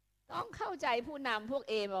ะต้องเข้าใจผู้นำพวก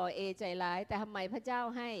A บอก A ใจร้ายแต่ทำไมพระเจ้า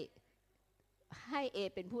ให้ A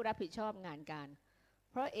เป็นผู้รับผิดชอบงานการ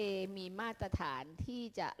เพราะ A มีมาตรฐานที่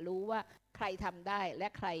จะรู้ว่าใครทำได้และ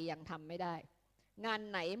ใครยังทำไม่ได้งาน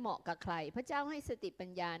ไหนเหมาะกับใครพระเจ้าให้สติปัญ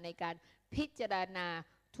ญาในการพิจารณา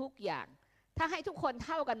ทุกอย่างถ้าให้ทุกคนเ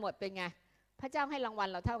ท่ากันหมดเป็นไงพระเจ้าให้รางวัล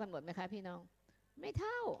เราเท่ากันหมดไหมคะพี่น้องไม่เ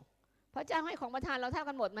ท่าพระเจ้าให้ของประทานเราเท่า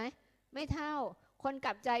กันหมดไหมไม่เท่าคนก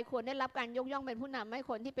ลับใจควรได้รับการยกย่องเป็นผู้นำไม่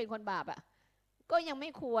คนที่เป็นคนบาปก็ยังไม่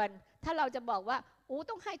ควรถ้าเราจะบอกว่า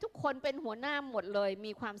ต้องให้ทุกคนเป็นหัวหน้าหมดเลย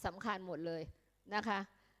มีความสำคัญหมดเลยนะคะ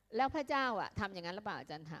แล้วพระเจ้าทำอย่างนั้นหรือเปล่าอา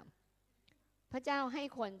จารย์ถามพระเจ้าให้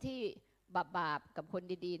คนที่บาปกับคน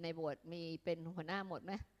ดีๆในโบสถ์มีเป็นหัวหน้าหมดไ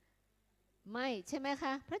หมไม่ใช่ไหมค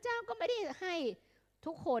ะพระเจ้าก็ไม่ได้ให้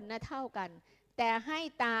ทุกคนนะเท่ากันแต่ให้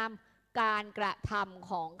ตามการกระทำ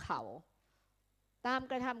ของเขาตาม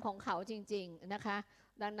กระทำของเขาจริงๆนะคะ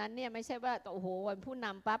ดังนั้นเนี่ยไม่ใช่ว่าโอ้โหวันผู้น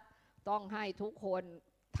ำปั๊บต้องให้ทุกคน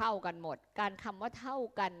เท่ากันหมดการคำว่าเท่า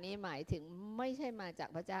กันนี้หมายถึงไม่ใช่มาจาก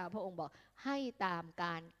พระเจ้าพระองค์บอกให้ตามก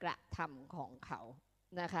ารกระทำของเขา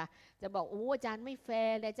นะคะจะบอกโอ้อาจารย์ไม่แฟ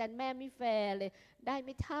ร์เลยอาจารย์แม่ไม่แฟร์เลยได้ไ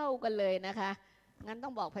ม่เท่ากันเลยนะคะงั้นต้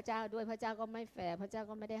องบอกพระเจ้าด้วยพระเจ้าก็ไม่แฟร์พระเจ้า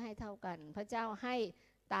ก็ไม่ได้ให้เท่ากันพระเจ้าให้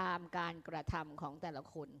ตามการกระทำของแต่ละ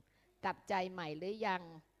คนกลับใจใหม่หรือยัง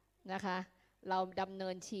นะคะเราดำเนิ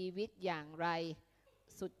นชีวิตอย่างไร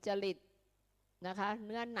สุจริตนะคะเ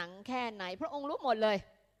นื้อหนังแค่ไหนพระองค์รู้หมดเลย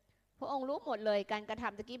พระองค์รู้หมดเลยการกระท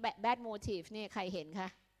ำตะกี้ bad motive เนี่ยใครเห็นคะ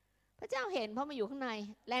พระเจ้าเห็นเพราะมาอยู่ข้างใน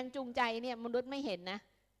แรงจูงใจเนี่ยมนุษย์ไม่เห็นนะ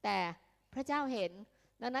แต่พระเจ้าเห็น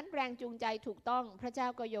ดังนั้นแรงจูงใจถูกต้องพระเจ้า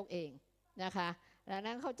ก็ยกเองนะคะดัง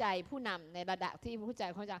นั้นเข้าใจผู้นำในระดับที่ผู้ใจ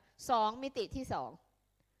เข้าใจสองมิติที่สอง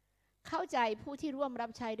เข้าใจผู้ที่ร่วมรั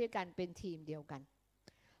บใช้ด้วยกันเป็นทีมเดียวกัน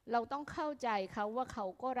เราต้องเข้าใจเขาว่าเขา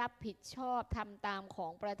ก็รับผิดชอบทำตามขอ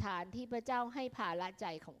งประธานที่พระเจ้าให้ภาระใจ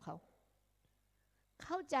ของเขาเ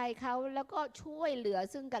ข้าใจเขาแล้วก็ช่วยเหลือ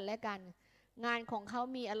ซึ่งกันและกันงานของเขา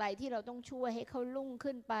มีอะไรที่เราต้องช่วยให้เขาลุ่ง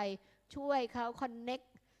ขึ้นไปช่วยเขาคอนเน็ก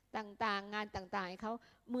ต่างๆงานต่างๆให้เขา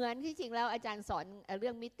เหมือนที่จริงแล้วอาจารย์สอนเรื่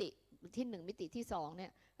องมิติที่1มิติที่2เนี่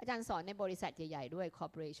ยอาจารย์สอนในบริษัทใหญ่ๆด้วยคอ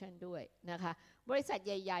ร์ปอเรชันด้วยนะคะบริษัท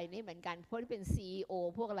ใหญ่ๆนี่เหมือนกันพวกที่เป็น CEO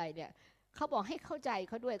พวกอะไรเนี่ยเขาบอกให้เข้าใจ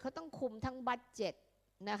เขาด้วยเขาต้องคุมทั้งบัดเจ็ต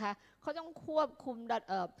นะคะเขาต้องควบคุม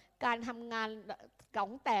การทำงานขอ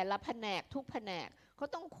งแต่ละแผนกทุกแผนกเขา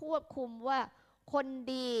ต้องควบคุมว่าคน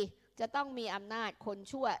ดีจะต้องมีอำนาจคน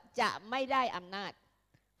ชั่วจะไม่ได้อำนาจ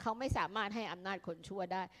เขาไม่สามารถให้อำนาจคนชั่ว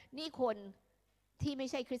ได้นี่คนที่ไม่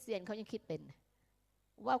ใช่คริสเตียนเขายังคิดเป็น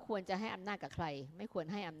ว่าควรจะให้อำนาจกับใครไม่ควร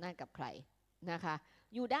ให้อำนาจกับใครนะคะ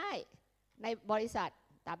อยู่ได้ในบริษัท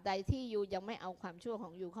ตราบใดที่ยูยังไม่เอาความชั่วขอ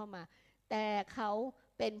งยูเข้ามาแต่เขา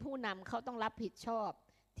เป็นผู้นำเขาต้องรับผิดชอบ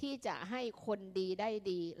ที่จะให้คนดีได้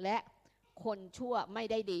ดีและคนชั่วไม่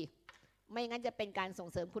ได้ดีไม่งั้นจะเป็นการส่ง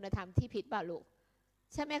เสริมคุณธรรมที่ผิดป่ะลูก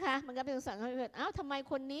ใช่ไหมคะมันก็เป็นส่งเสริมให้ผิดอ้าวทำไม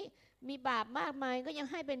คนนี้มีบาปมากมายก็ยัง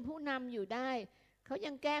ให้เป็นผู้นำอยู่ได้เขา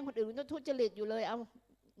ยังแกล้งคนอื่นทุจริตอยู่เลยเอา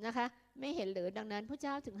นะคะไม่เห็นหรือดังนั้นพระเจ้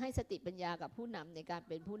าถึงให้สติปัญญากับผู้นำในการ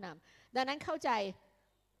เป็นผู้นำดังนั้นเข้าใจ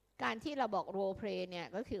การที่เราบอกโรลเพลย์เนี่ย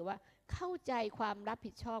ก็คือว่าเข้าใจความรับ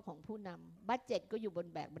ผิดชอบของผู้นำบัดเจ็ตก็อยู่บน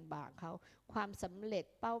แบกบนบ่าเขาความสำเร็จ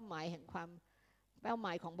เป้าหมายแห่งความเป้าหม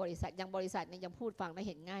ายของบริษัทอย่างบริษัทเนี่ยยังพูดฟังได้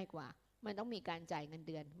เห็นง่ายกว่ามันต้องมีการจ่ายเงินเ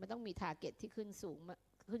ดือนมันต้องมีทาร์เก็ตที่ขึ้น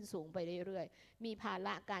สูงไปเรื่อยๆมีภาร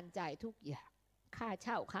ะการจ่ายทุกอย่างค่าเ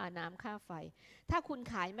ช่าค่าน้ำค่าไฟถ้าคุณ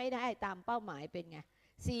ขายไม่ได้ตามเป้าหมายเป็นไง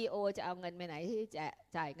CEO จะเอาเงินไปไหนที่จะ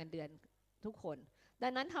จ่ายเงินเดือนทุกคนดั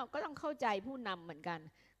งนั้นเราก็ต้องเข้าใจผู้นำเหมือนกัน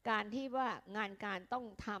การที่ว่างานการต้อง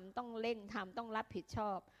ทำต้องเร่งทำต้องรับผิดช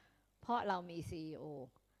อบเพราะเรามี CEO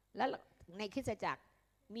และในคริสตจักร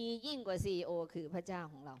มียิ่งกว่า CEO คือพระเจ้า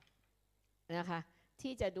ของเรานะคะ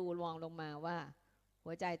ที่จะดูมองลงมาว่า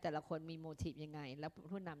หัวใจแต่ละคนมีโมทีฟยังไงและ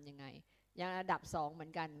ผู้นำยังไงอย่างระดับ2เหมือ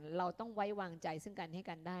นกันเราต้องไว้วางใจซึ่งกันให้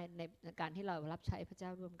กันได้ในการที่เรารับใช้พระเจ้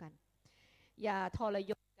าร่วมกันอย่าทร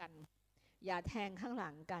ยศกันอย่าแทงข้างหลั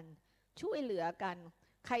งกันช่วยเหลือกัน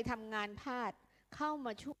ใครทำงานพลาดเข้าม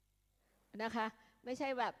าช่วยนะคะไม่ใช่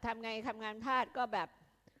แบบทำงานพลาดก็แบบ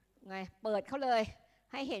ไงเปิดเขาเลย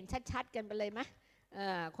ให้เห็นชัดๆกันไปเลยไหม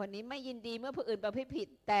คนนี้ไม่ยินดีเมื่อผู้อื่นประพฤติผิด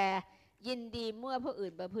แต่ยินดีเมื่อผู้อื่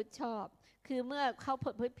นประพฤติชอบคือเมื่อเขาป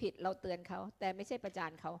ระพฤติผิดเราเตือนเขาแต่ไม่ใช่ประจา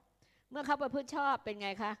นเขาเมื่อเขาประพฤติชอบเป็นไง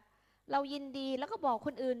คะเรายินดีแล้วก็บอกค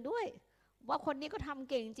นอื่นด้วยว่าคนนี้ก็ทำ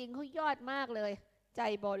เก่งจริงเขายอดมากเลยใจ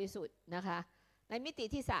บริสุทธิ์นะคะในมิติ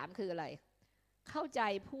ที่3คืออะไรเข้าใจ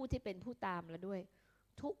ผู้ที่เป็นผู้ตามแล้วด้วย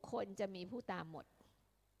ทุกคนจะมีผู้ตามหมด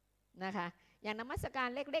นะคะอย่างนมัสการ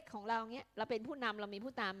เล็กๆของเราเนี้ยเราเป็นผู้นำเรามี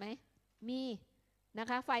ผู้ตามไหมมีนะ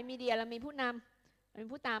คะฝ่ายมีเดียเรามีผู้นำเรามี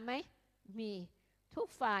ผู้ตามไหมมีทุก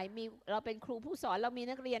ฝ่ายมีเราเป็นครูผู้สอนเรามี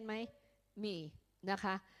นักเรียนไหมมีนะค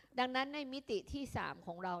ะดังนั้นในมิติที่3ข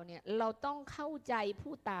องเราเนี่ยเราต้องเข้าใจ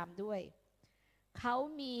ผู้ตามด้วยเขา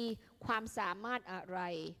มีความสามารถอะไร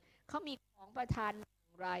เขามีของประทานอ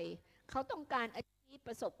ย่างไรเขาต้องการอาชีพป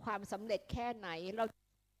ระสบความสำเร็จแค่ไหนเรา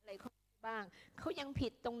อะไรเขาบ้างเขายังผิ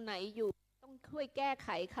ดตรงไหนอยู่ต้องช่วยแก้ไข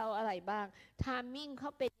เขาอะไรบ้างไทมิ่งเข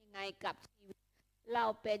าเป็นยังไงกับชีวิตเรา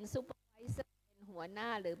เป็นซูเปอร์ไวเซอร์เป็นหัวหน้า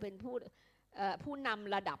หรือเป็นผู้น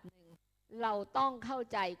ำระดับหนึ่งเราต้องเข้า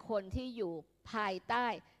ใจคนที่อยู่ภายใต้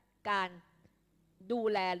การดู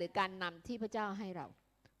แลหรือการนำที่พระเจ้าให้เรา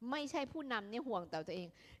ไม่ใช่ผู้นำเนี่ยห่วงแต่ตัวเอง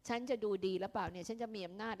ฉันจะดูดีหรือเปล่าเนี่ยฉันจะมี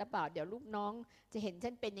อำนาจหรือเปล่าเดี๋ยวลูกน้องจะเห็นฉั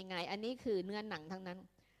นเป็นยังไงอันนี้คือเนื้อหนังทั้งนั้น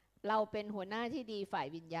เราเป็นหัวหน้าที่ดีฝ่าย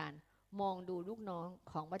วิญญาณมองดูลูกน้อง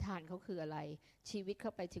ของประธานเขาคืออะไรชีวิตเข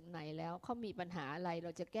าไปถึงไหนแล้วเขามีปัญหาอะไรเร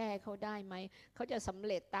าจะแก้เขาได้ไหมเขาจะสำเ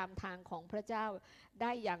ร็จตามทางของพระเจ้าไ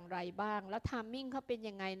ด้อย่างไรบ้างแล้วไทมิ่งเขาเป็น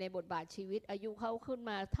ยังไงในบทบาทชีวิตอายุเขาขึ้น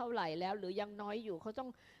มาเท่าไหร่แล้วหรือยังน้อยอยู่เขาต้อง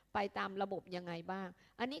ไปตามระบบยังไงบ้าง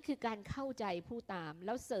อันนี้คือการเข้าใจผู้ตามแ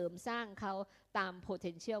ล้วเสริมสร้างเขาตาม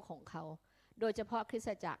potential ของเขาโดยเฉพาะคริส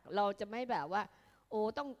ตจักรเราจะไม่แบบว่าโอ้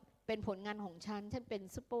ต้องเป็นผลงานของฉันเป็น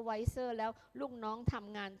ซูเปอร์วิเซอร์แล้วลูกน้องท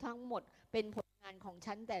ำงานทั้งหมดเป็นผลงานของ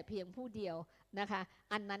ฉันแต่เพียงผู้เดียวนะคะ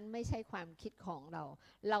อันนั้นไม่ใช่ความคิดของเรา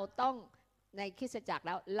เราต้องในคริสตจักรแ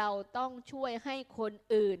ล้วเราต้องช่วยให้คน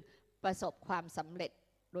อื่นประสบความสำเร็จ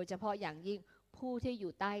โดยเฉพาะอย่างยิ่งผู้ที่อ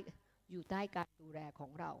ยู่ใต้การดูแลขอ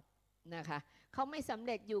งเรานะคะเขาไม่สำเ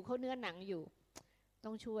ร็จอยู่เขาเนื้อหนังอยู่ต้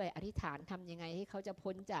องช่วยอธิษฐานทำยังไงให้เขาจะ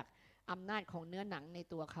พ้นจากอำนาจของเนื้อหนังใน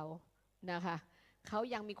ตัวเขานะคะเขา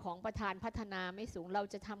ยังมีของประทานพัฒนาไม่สูงเรา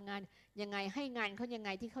จะทำงานยังไงให้งานเขายังไง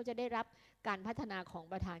ที่เขาจะได้รับการพัฒนาของ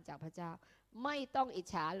ประทานจากพระเจ้าไม่ต้องอิจ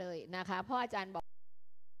ฉาเลยนะคะเพราะอาจารย์บอก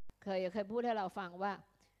เคยพูดให้เราฟังว่า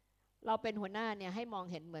เราเป็นหัวหน้าเนี่ยให้มอง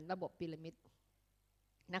เห็นเหมือนระบบพีระมิด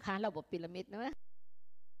นะคะระบบพีระมิดนะ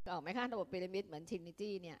ออกไหมคะระบบพีระมิดเหมือน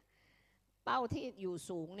Trinity เนี่ยเป้าที่อยู่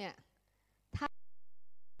สูงเนี่ยถ้า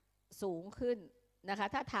สูงขึ้นนะคะ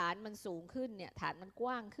ถ้าฐานมันสูงขึ้นเนี่ยฐานมันก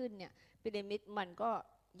ว้างขึ้นเนี่ยพีระมิดมันก็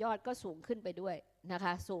ยอดก็สูงขึ้นไปด้วยนะค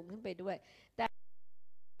ะสูงขึ้นไปด้วยแต่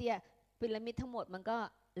เนี่ยพีระมิดทั้งหมดมันก็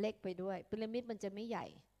เล็กไปด้วยพีระมิดมันจะไม่ใหญ่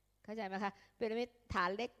เข้าใจไหมคะพีระมิดฐาน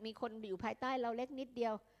เล็กมีคนอยู่ภายใต้เราเล็กนิดเดี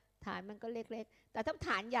ยวฐานมันก็เล็กๆแต่ถ้าฐ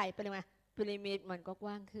านใหญ่ไปเลยมาพีระมิดมันก็ก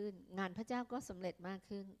ว้างขึ้นงานพระเจ้าก็สำเร็จมาก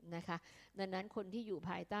ขึ้นนะคะดังนั้นคนที่อยู่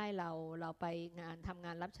ภายใต้เราไปงานทำง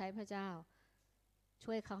านรับใช้พระเจ้า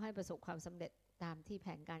ช่วยเขาให้ประสบความสำเร็จตามที่แผ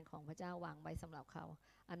นการของพระเจ้าวางไว้สำหรับเขา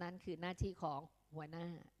อันนั้นคือหน้าที่ของหัวหน้า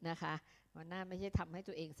นะคะหัวหน้าไม่ใช่ทำให้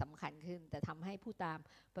ตัวเองสำคัญขึ้นแต่ทำให้ผู้ตาม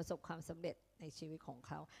ประสบความสำเร็จในชีวิตของเ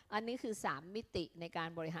ขาอันนี้คือ3มิติในการ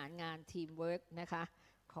บริหารงานทีมเวิร์กนะคะ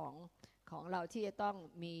ของเราที่จะต้อง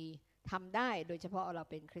มีทำได้โดยเฉพาะเรา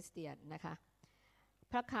เป็นคริสเตียนนะคะ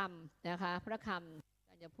พระคำนะคะพระค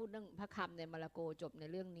ำจะพูดเรื่องพระคำในมาระโกจบใน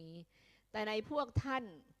เรื่องนี้แต่ในพวกท่าน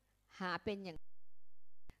หาเป็นอย่าง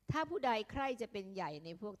ถ้าผู้ใดใคร่จะเป็นใหญ่ใน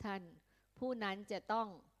พวกท่านผู้นั้นจะต้อง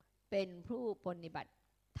เป็นผู้ปฏิบัติ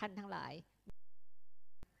ท่านทั้งหลาย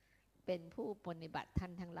เป็นผู้ปฏิบัติท่า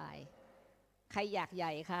นทั้งหลายใครอยากให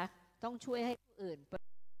ญ่คะต้องช่วยให้ผู้อื่น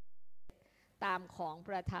ตามของ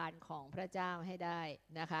ประทานของพระเจ้าให้ได้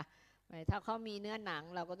นะคะถ้าเขามีเนื้อหนัง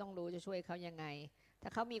เราก็ต้องรู้จะช่วยเขายังไงถ้า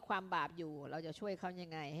เขามีความบาปอยู่เราจะช่วยเขายั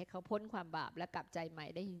งไงให้เขาพ้นความบาปและกลับใจใหม่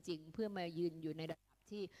ได้จริงๆเพื่อมายืนอยู่ในระดับ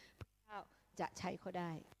ที่พระเจ้าจะใช้เขาไ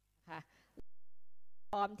ด้นะคะ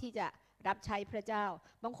พร้อมที่จะรับใช้พระเจ้า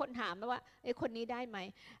บางคนถามว่าไอ้คนนี้ได้ไหม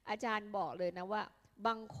อาจารย์บอกเลยนะว่าบ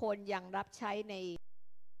างคนยังรับใช้ใน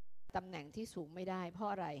ตำแหน่งที่สูงไม่ได้เพราะ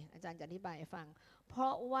อะไรอาจารย์จะอธิบายให้ฟังเพรา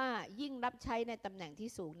ะว่ายิ่งรับใช้ในตำแหน่งที่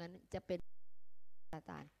สูงนั้นจะเป็นซา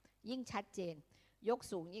ตานยิ่งชัดเจนยก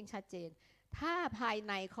สูงยิ่งชัดเจนถ้าภายใ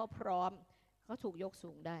นเขาพร้อมเขาถูกยก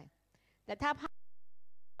สูงได้แต่ถ้าภายใน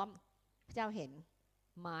พร้อมพระเจ้าเห็น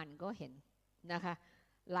มารก็เห็นนะคะ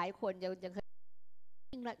หลายคนยังเคย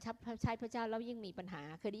ยิ่งใช้พระเจ้าแล้วยิ่งมีปัญหา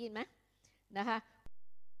เคยได้ยินไหมนะคะ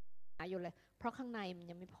อยู่เลยเพราะข้างในมัน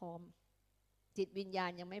ยังไม่พร้อมจิตวิญญา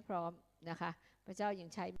ณยังไม่พร้อมนะคะพระเจ้ายัง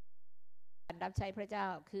ใช้การรับใช้พระเจ้า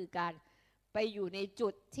คือการไปอยู่ในจุ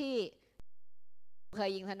ดที่เคย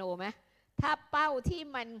ยิงธนูไหมถ้าเป้าที่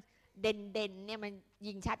มันเด่นเนี่ยมัน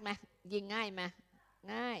ยิงชัดไหมยิงง่ายไหม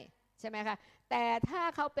ง่ายใช่ไหมคะแต่ถ้า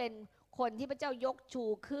เขาเป็นคนที่พระเจ้ายกชู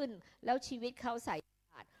ขึ้นแล้วชีวิตเขาใส่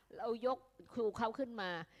เรายกชูเขาขึ้นมา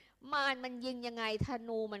มันยิงยังไงธ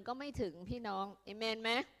นูมันก็ไม่ถึงพี่น้องเอเมนไห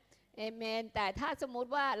มเอเมนแต่ถ้าสมมุติ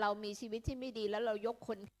ว่าเรามีชีวิตที่ไม่ดีแล้วเรายกค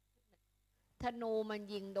นธนูมัน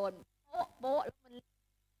ยิงโดนโป๊ะแล้วมัน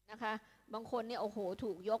นะคะบางคนเนี่ยโอ้โห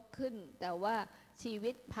ถูกยกขึ้นแต่ว่าชี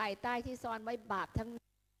วิตภายใต้ที่ซ่อนไว้บาปทั้ง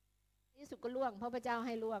ที่สุดก็ล่วงเพราะพระเจ้าใ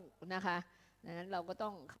ห้ล่วงนะคะดังนั้นเราก็ต้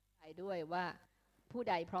องเข้าใจด้วยว่าผู้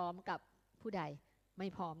ใดพร้อมกับผู้ใดไม่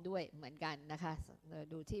พร้อมด้วยเหมือนกันนะคะ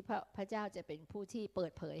ดูที่พระเจ้าจะเป็นผู้ที่เปิ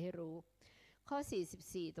ดเผยให้รู้ข้อ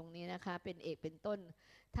44ตรงนี้นะคะเป็นเอกเป็นต้น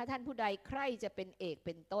ถ้าท่านผู้ใดใคร่จะเป็นเอกเ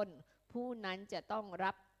ป็นต้นผู้นั้นจะต้อง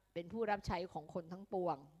เป็นผู้รับใช้ของคนทั้งปว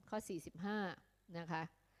งข้อ45นะคะ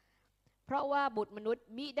เพราะว่าบุตรมนุษย์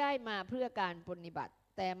มิได้มาเพื่อการปฏิบัติ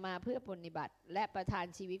แต่มาเพื่อปฏิบัติและประทาน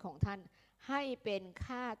ชีวิตของท่านให้เป็น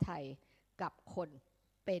ค่าไถ่กับคน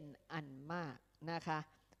เป็นอันมากนะคะ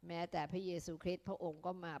แม้แต่พระเยซูคริสต์พระองค์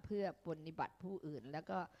ก็มาเพื่อปฏิบัติผู้อื่นแล้ว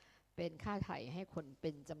ก็เป็นค่าไถ่ให้คนเป็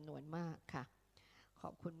นจำนวนมากค่ะขอ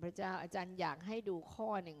บคุณพระเจ้าอาจารย์อยากให้ดูข้อ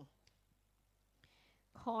หนึ่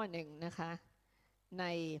งนะคะใน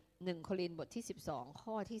1 โครินธ์บทที่12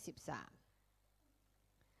ข้อที่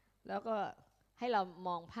13แล้วก็ให้เราม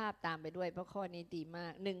องภาพตามไปด้วยเพราะข้อนี้ดีมา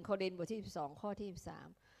ก1 โครินธ์บทที่12ข้อที่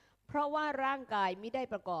13เพราะว่าร่างกายไม่ได้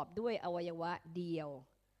ประกอบด้วยอวัยวะเดียว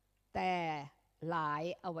แต่ หลาย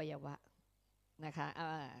อวัยวะนะคะ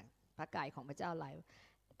พระกายของพระเจ้าหลาย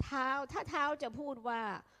เท้าถ้าเท้าจะพูดว่า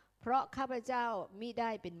เพราะข้าพเจ้ามิได้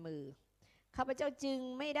เป็นมือข้าพเจ้าจึง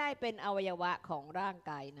ไม่ได้เป็นอวัยวะของร่าง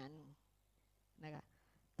กายนั้นนะคะ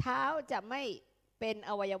เท้าจะไม่เป็น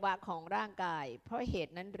อวัยวะของร่างกายเพราะเห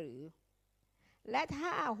ตุนั้นหรือและถ้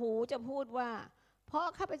าหูจะพูดว่าเพราะ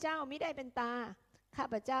ข้าพเจ้ามิได้เป็นตาข้า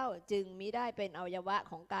พเจ้าจึงมิได้เป็นอวัยวะ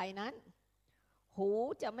ของกายนั้นหู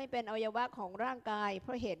จะไม่เป็นอวัยวะของร่างกายเพร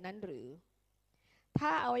าะเหตุนั้นหรือถ้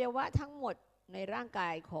าอวัยวะทั้งหมดในร่างกา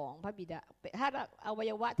ยของพระบิดาถ้าอวั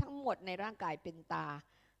ยวะทั้งหมดในร่างกายเป็นตา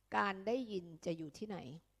การได้ยินจะอยู่ที่ไหน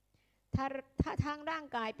ถ้าทั้งร่าง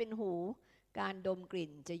กายเป็นหูการดมกลิ่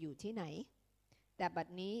นจะอยู่ที่ไหนแต่บัด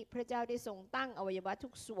นี้พระเจ้าได้ทรงตั้งอวัยวะทุ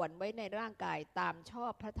กส่วนไว้ในร่างกายตามชอ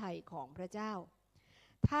บพระทัยของพระเจ้า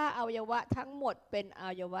ถ้าอวัยวะทั้งหมดเป็นอ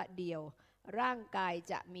วัยวะเดียวร่างกาย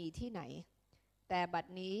จะมีที่ไหนแต่บัด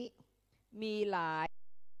นี้มีหลาย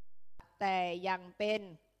แต่ยังเป็น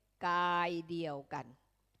กายเดียวกัน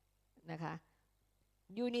นะคะ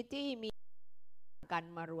Unity มีกัน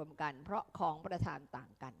มารวมกันเพราะของประทานต่า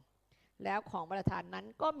งกันแล้วของประทานนั้น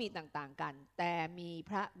ก็มีต่างๆกันแต่มี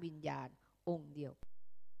พระวิญญาณองค์เดียว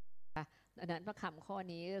ดังนั้นพระคำข้อ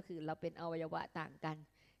นี้ก็คือเราเป็นอวัยวะต่างกัน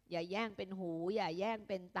อย่าแย่งเป็นหูอย่าแย่ง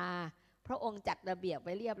เป็นตาพระองค์จัดระเบียบไ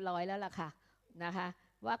ว้เรียบร้อยแล้วล่ะค่ะนะคะ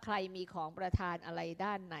ว่าใครมีของประทานอะไร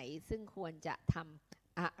ด้านไหนซึ่งควรจะท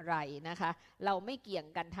ำอะไรนะคะเราไม่เกี่ยง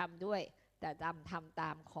กันทำด้วยแต่ทำต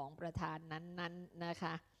ามของประทานนั้นๆนะค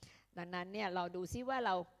ะดังนั้นเนี่ยเราดูซิว่าเ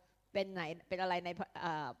ราเป็นไหนเป็นอะไรใน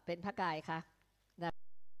เป็นพระกายคะนะ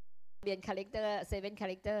เรียนคาแรคเตอร์7 คา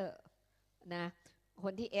แรคเตอร์นะค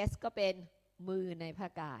นที่ S ก็เป็นมือในพระ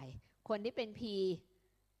กายคนที่เป็น P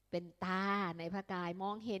เป็นตาในพระกายม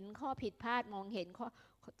องเห็นข้อผิดพลาดมองเห็นข้อ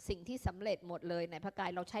สิ่งที่สำเร็จหมดเลยในพระกาย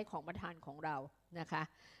เราใช้ของประทานของเรานะคะ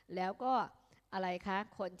แล้วก็อะไรคะ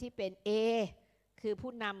คนที่เป็น A คือ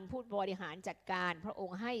ผู้นำผู้บริหารจัดการพระอง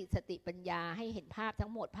ค์ให้สติปัญญาให้เห็นภาพทั้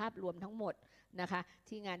งหมดภาพรวมทั้งหมดนะคะ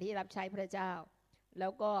ที่งานที่รับใช้พระเจ้าแล้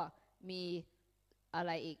วก็มีอะไ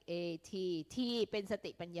รอีก A T T เป็นส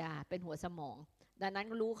ติปัญญาเป็นหัวสมองดังนั้น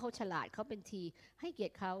รู้เขาฉลาดเขาเป็น T ให้เกียร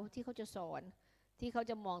ติเขาที่เขาจะสอนที่เขา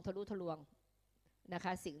จะมองทะลุทะลวงนะค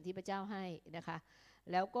ะสิ่งที่พระเจ้าให้นะคะ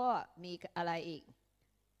แล้วก็มีอะไรอีก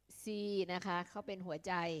C นะคะเขาเป็นหัวใ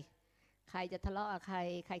จใครจะทะเลาะกับใคร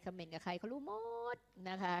ใครคอมเมนต์กับใครเขารู้หมด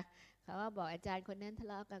นะคะเขาว่าบอกอาจารย์คนนั้นทะ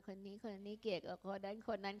เลาะกับคนนี้คนนี้เกลียดกับคน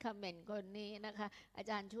นั้นคอมเมนต์คนนี้นะคะอา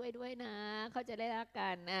จารย์ช่วยด้วยนะเขาจะได้รักกั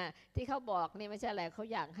นที่เขาบอกนี่ไม่ใช่อะไรเขา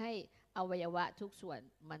อยากให้อวัยวะทุกส่วน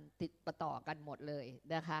มันติดต่อกันหมดเลย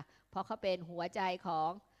นะคะเพราะเขาเป็นหัวใจขอ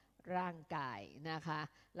งร่างกายนะคะ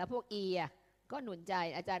แล้วพวก E ก็หนุนใจ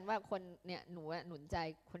อาจารย์ว่าคนเนี่ยหนูหนุนใจ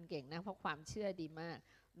คนเก่งนะเพราะความเชื่อดีมาก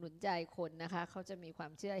หนุนใจคนนะคะเขาจะมีควา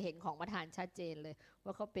มเชื่อเห็นของประทานชัดเจนเลย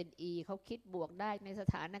ว่าเขาเป็น E เขาคิดบวกได้ในส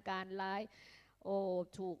ถานการณ์ร้ายโอ้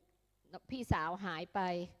ถูกพี่สาวหายไป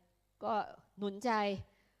ก็หนุนใจ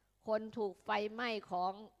คนถูกไฟไหม้ขอ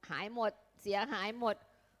งหายหมดเสียหายหมด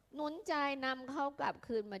หนุนใจนำเขากลับ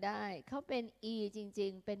คืนมาได้เขาเป็น E จริ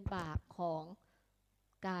งๆเป็นปากของ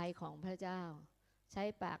กายของพระเจ้าใช้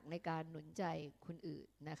ปากในการหนุนใจคนอื่น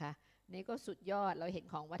นะคะนี่ก็สุดยอดเราเห็น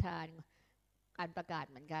ของประทานการประกาศ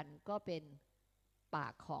เหมือนกันก็เป็นปา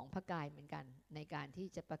กของพระกายเหมือนกันในการที่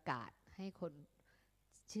จะประกาศให้คน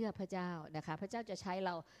เชื่อพระเจ้านะคะพระเจ้าจะใช้เร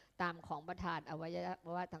าตามของประทานอวัย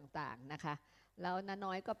วะต่างๆนะคะแล้ว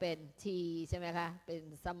น้อยก็เป็นทีใช่ไหมคะเป็น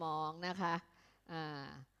สมองนะคะ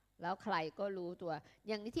แล้วใครก็รู้ตัวอ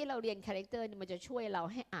ย่างนี้ที่เราเรียนคาแรคเตอร์นี่มันจะช่วยเรา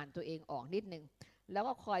ให้อ่านตัวเองออกนิดนึงแล้ว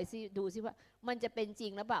ก็คอยดูซิว่ามันจะเป็นจริ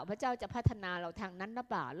งหรือเปล่าพระเจ้าจะพัฒนาเราทางนั้นหรือ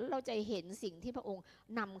เปล่าแล้วเราจะเห็นสิ่งที่พระองค์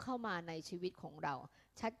นำเข้ามาในชีวิตของเรา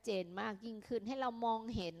ชัดเจนมากยิ่งขึ้นให้เรามอง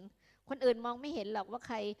เห็นคนอื่นมองไม่เห็นหรอกว่าใ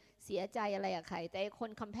ครเสียใจอะไรกับใครแต่คน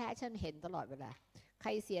คัมแพชชั่นเห็นตลอดเวลาใคร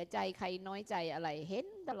เสียใจใครน้อยใจอะไรเห็น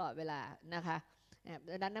ตลอดเวลานะคะ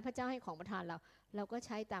ดังนั้นพระเจ้าให้ของประทานเราก็ใ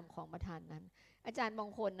ช้ตามของประทานนั้นอาจารย์บาง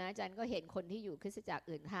คนนะอาจารย์ก็เห็นคนที่อยู่คริสตจักร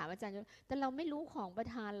อื่นถามอาจารย์แต่เราไม่รู้ของประ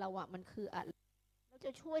ทานเราอะมันคืออะไรเราจ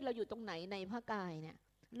ะช่วยเราอยู่ตรงไหนในพระกายเนี่ย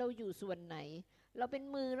เราอยู่ส่วนไหนเราเป็น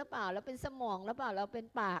มือหรือเปล่าเราเป็นสมองหรือเปล่าเราเป็น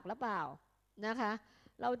ปากหรือเปล่านะคะ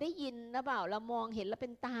เราได้ยินหรือเปล่าเรามองเห็นแล้วเป็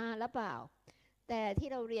นตาหรือเปล่าแต่ที่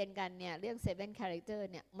เราเรียนกันเนี่ยเรื่อง7 character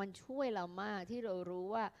เนี่ยมันช่วยเรามากที่เรารู้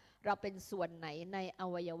ว่าเราเป็นส่วนไหนในอ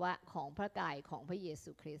วัยวะของพระกายของพระเย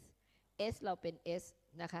ซูคริสต์ S เราเป็น S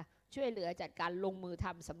นะคะช่วยเหลือจัดการลงมือท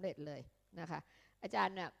ำสำเร็จเลยนะคะอาจาร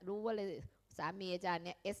ย์เนี่ยรู้ว่าเลยสามีอาจารย์เ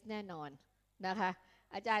นี่ย S แน่นอนนะคะ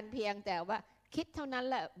อาจารย์เพียงแต่ว่าคิดเท่านั้น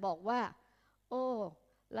แหละบอกว่าโอ้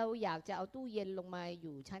เราอยากจะเอาตู้เย็นลงมาอ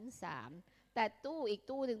ยู่ชั้น3แต่ตู้อีก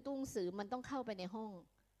ตู้หนึ่งตู้หนังสือมันต้องเข้าไปในห้อง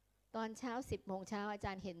ตอนเช้า10 โมงอาจ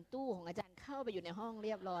ารย์เห็นตู้ของอาจารย์เข้าไปอยู่ในห้องเ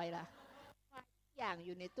รียบร้อยละทุกอย่างอ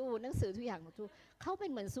ยู่ในตู้หนังสือทุกอย่างในตู้เขาเป็น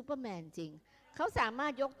เหมือนซูเปอร์แมนจริงเขาสามาร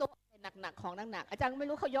ถยกโต๊ะหนักๆของหนักๆอาจารย์ไม่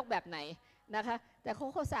รู้เขายกแบบไหนนะคะแต่เ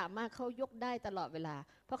ขาสามารถเขายกได้ตลอดเวลา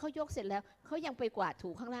เพราะเขายกเสร็จแล้วเขายังไปกวาดถู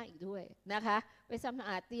ข้างล่างอีกด้วยนะคะไปสำอ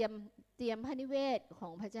าดเตรียมพระนิเวศขอ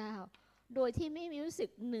งพระเจ้าโดยที่ไม่มีรู้สึก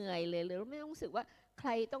เหนื่อยเลยหรือไม่ต้องรู้สึกว่าใคร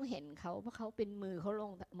ต้องเห็นเขาเพราะเขาเป็นมือเขาล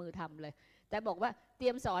งมือทำเลยแต่บอกว่าเตรี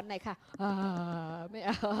ยมสอนหน่อยค่ะไม่เ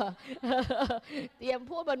อาเตรียม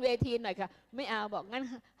พูดบนเวทีหน่อยค่ะไม่เอาบอกงั้น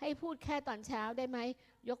ให้พูดแค่ตอนเช้าได้ไหม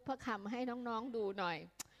ยกพระคำให้น้องๆดูหน่อย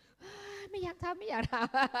ไม่อยากทำ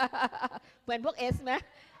เหมือนพวกเอสไหม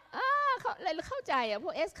เขาเลยเข้าใจอ่ะพ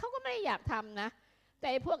วกเอสเขาก็ไม่ได้อยากทำนะแต่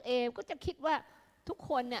พวกเอก็จะคิดว่าทุก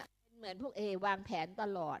คนเนี่ยเหมือนพวกเอวางแผนต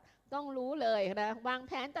ลอดต้องรู้เลยนะวางแ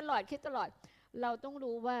ผนตลอดคิดตลอดเราต้อง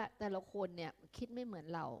รู้ว่าแต่ละคนเนี่ยคิดไม่เหมือน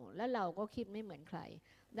เราและเราก็คิดไม่เหมือนใคร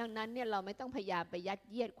ดังนั้นเนี่ยเราไม่ต้องพยายามไปยัด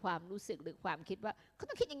เยียดความรู้สึกหรือความคิดว่าเขา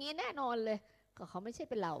ต้องคิดอย่างนี้แน่นอนเลยก็เขาไม่ใช่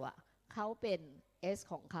เป็นเราอ่ะเขาเป็นเอส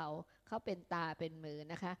ของเขาเป็นตาเป็นมือ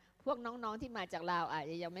นะคะพวกน้องๆที่มาจากลาวอาจ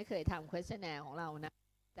จะยังไม่เคยทำ questionnaire ของเรานะ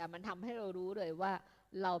แต่มันทำให้เรารู้เลยว่า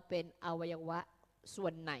เราเป็นอวัยวะส่ว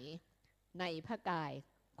นไหนในพระกาย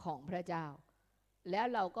ของพระเจ้าแล้ว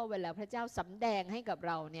เราก็เวลาพระเจ้าสำแดงให้กับ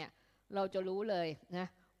เราเนี่ยเราจะรู้เลยนะ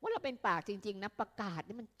ว่าเราเป็นปากจริงๆนะประกาศ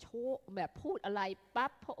นี่มันโชว์แบบพูดอะไรปั๊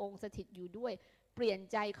บพระองค์สถิตอยู่ด้วยเปลี่ยน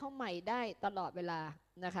ใจเข้าใหม่ได้ตลอดเวลา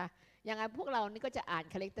นะคะอย่างนั้นพวกเรานี่ก็จะอ่าน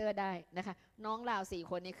คาแรคเตอร์ได้นะคะน้องลาว4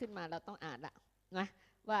 คนนี้ขึ้นมาเราต้องอ่านละนะ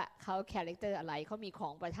ว่าเขาคาแรคเตอร์อะไรเขามีขอ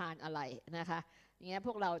งประทานอะไรนะคะอย่างเงี้ยพ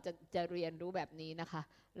วกเราจะเรียนรู้แบบนี้นะคะ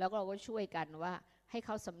แล้วเราก็ช่วยกันว่าให้เข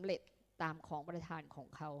าสำเร็จตามของประทานของ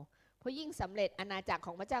เขาเพราะยิ่งสำเร็จอาณาจักรข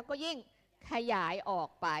องพระเจ้าก็ยิ่งขยายออก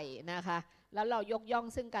ไปนะคะแล้วเรายกย่อง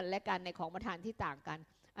ซึ่งกันและกันในของประทานที่ต่างกัน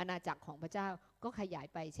อาณาจักรของพระเจ้าก็ขยาย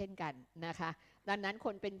ไปเช่นกันนะคะดังนั้นค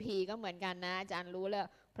นเป็นพีก็เหมือนกันนะอาจารย์รู้แล้ว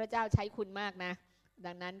พระเจ้าใช้คุณมากนะ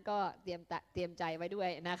ดังนั้นก็เตรียมใจไว้ด้วย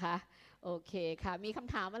นะคะโอเคค่ะมีค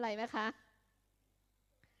ำถามอะไรไหมคะ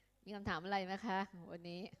มีคำถามอะไรไหมคะวัน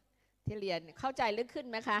นี้ที่เรียนเข้าใจลึกขึ้น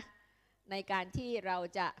ไหมคะในการที่เรา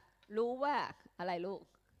จะรู้ว่าอะไรลูก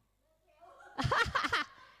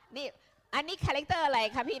นี่อันนี้คาแรคเตอร์อะไร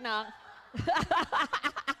คะพี่น้อง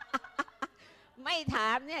ไม่ถา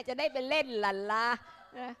มเนี่ยจะได้ไปเล่นลันลา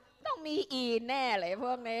ต้องมีอีแน่เลยพ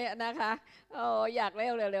วกนี้นะคะโอ้อยากเ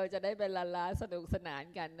ร็วๆจะได้เป็นลันลาสนุกสนาน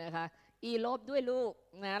กันนะคะอีลบด้วยลูก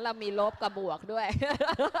นะเรามีลบกับบวกด้วย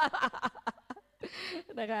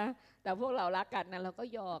นะคะแต่พวกเรารักกันนะเราก็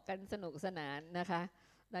หยอกกันสนุกสนานนะคะ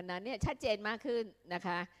ดังนั้นเนี่ยชัดเจนมากขึ้นนะค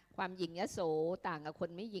ะความหยิ่งยโสต่างกับคน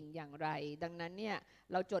ไม่หยิ่งอย่างไรดังนั้นเนี่ย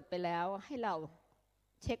เราจดไปแล้วให้เรา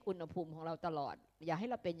เช็คอุณหภูมิของเราตลอดอย่าให้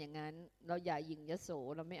เราเป็นอย่างนั้นเราอย่าหยิ่งยโส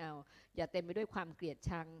เราไม่เอาอย่าเต็มไปด้วยความเกลียด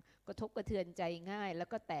ชังกระทบกระเทือนใจง่ายแล้ว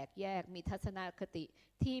ก็แตกแยกมีทัศนคติ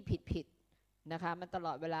ที่ผิดนะคะมันตล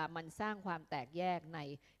อดเวลามันสร้างความแตกแยกใน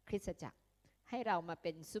คริสตจักรให้เรามาเ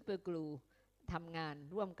ป็นซูเปอร์กลูทำงาน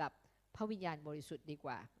ร่วมกับพระวิญญาณบริสุทธิ์ดีก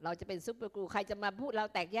ว่าเราจะเป็นซูเปอร์กลูใครจะมาพูดเรา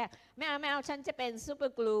แตกแยกไม่เอาฉันจะเป็นซูเปอ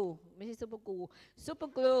ร์กลูไม่ใช่ซูเปอร์กลูซูเปอ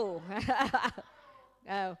ร์กลู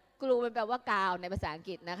กลูมันแปลว่ากาวในภาษาอัง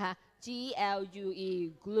กฤษนะคะ G L U E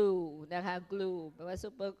glue นะคะ glue แปลว่าซู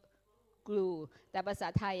เปอร์กลูแต่ภาษา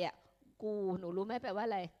ไทยอ่ะกูหนูรู้ไหมแปลว่าอ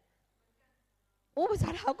ะไรภาษา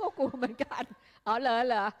เราก็กูเหมือนกันอ๋อเหร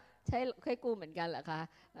อใช่กูเหมือนกันเหรอคะ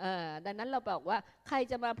ดังนั้นเราบอกว่าใคร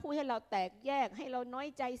จะมาพูดให้เราแตกแยกให้เราน้อย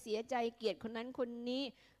ใจเสียใจเกลียดคนนั้นคนนี้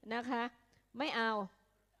นะคะไม่เอา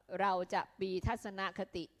เราจะมีทัศนค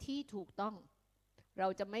ติที่ถูกต้องเรา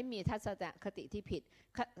จะไม่มีทัศนคติที่ผิด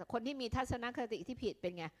คนที่มีทัศนคติที่ผิดเป็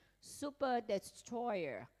นไง super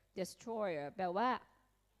destroyer แปลว่า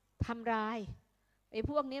ทำลายไอ้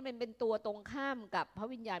พวกนี้มันเป็นตัวตรงข้ามกับพระ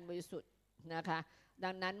วิญญาณบริสุทธิ์นะคะ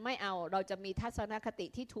ดังนั้นไม่เอาเราจะมีทัศนคติ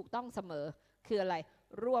ที่ถูกต้องเสมอคืออะไร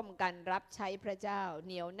ร่วมกันรับใช้พระเจ้าเ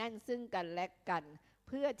หนียวแน่นซึ่งกันและกันเ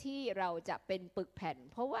พื่อที่เราจะเป็นปึกแผ่น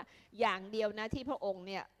เพราะว่าอย่างเดียวนะที่พระองค์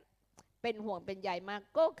เนี่ยเป็นห่วงเป็นใยมาก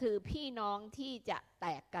ก็คือพี่น้องที่จะแต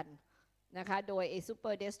กกันนะคะโดยไอ้ซูเป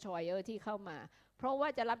อร์เดสทรอยเออร์ที่เข้ามาเพราะว่า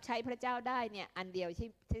จะรับใช้พระเจ้าได้เนี่ยอันเดียว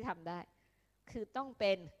ที่ทำได้คือต้องเ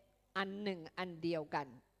ป็นอันหนึ่งอันเดียวกัน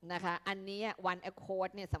นะคะอันนี้ one accord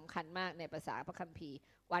เนี่ยสำคัญมากในภาษาพระคัมภีร์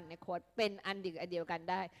one accord เป็นอันเดียวกัน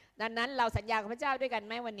ได้ดังนั้นเราสัญญากับพระเจ้าด้วยกันไ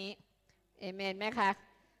หมวันนี้เอเมนไหมคะ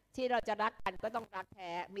ที่เราจะรักกันก็ต้องรักแ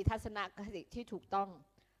ท้มีทัศนคติที่ถูกต้อง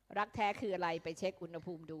รักแท้คืออะไรไปเช็คอุณห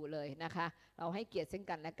ภูมิดูเลยนะคะเราให้เกียรติซึ่ง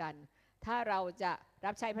กันและกันถ้าเราจะ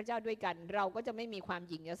รับใช้พระเจ้าด้วยกันเราก็จะไม่มีความ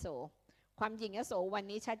หยิ่งยโสความหยิ่งยโสวัน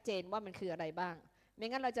นี้ชัดเจนว่ามันคืออะไรบ้าง ไม่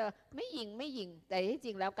งั้นเราจะไม่ยิงแต่ที่จ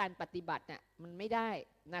ริงแล้วการปฏิบัติเนี่ยมันไม่ได้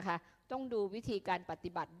นะคะต้องดูวิธีการปฏิ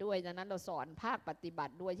บัติด้วยดังนั้นเราสอนภาคปฏิบั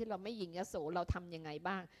ติด้วยที่เราไม่ยิงยโสเราทำยังไง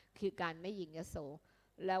บ้างคือการไม่ยิงยโส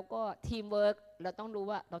แล้วก็ทีมเวิร์กเราต้องรู้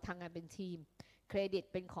ว่าเราทำงานเป็นทีมเครดิต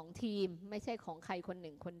เป็นของทีมไม่ใช่ของใครคนห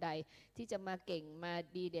นึ่งคนใดที่จะมาเก่งมา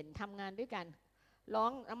ดีเด่นทำงานด้วยกันร้อ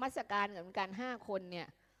งนมัสการเหมือนกัน5 คนเนี่ย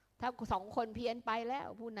ถ้า2 คนเพี้ยนไปแล้ว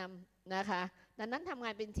ผู้นำนะคะดังนั้นทำงา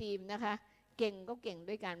นเป็นทีมนะคะเก่งก็เก่ง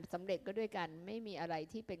ด้วยกันสำเร็จก็ด้วยกันไม่มีอะไร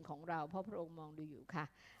ที่เป็นของเราเพราะพระองค์มองดูอยู่ค่ะ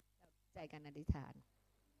ใจกันอธิษฐาน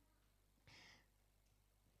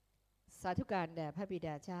สาธุการแด่พระบิด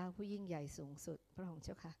าเจ้าผู้ยิ่งใหญ่สูงสุดพระองค์เ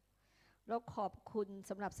จ้าค่ะเราขอบคุณ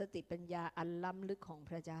สำหรับสติปัญญาอันล้ำลึกของ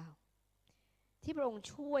พระเจ้าที่พระองค์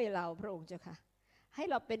ช่วยเราพระองค์เจ้าค่ะให้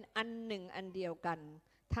เราเป็นอันหนึ่งอันเดียวกัน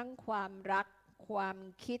ทั้งความรักความ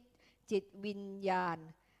คิดจิตวิญญาณ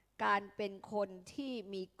การเป็นคนที่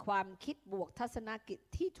มีความคิดบวกทัศนคติ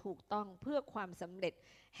ที่ถูกต้องเพื่อความสำเร็จ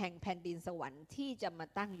แห่งแผ่นดินสวรรค์ที่จะมา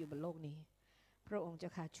ตั้งอยู่บนโลกนี้พระองค์เจ้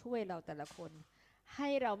าค่ะช่วยเราแต่ละคนให้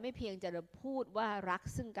เราไม่เพียงจะพูดว่ารัก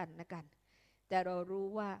ซึ่งกันและกันแต่เรารู้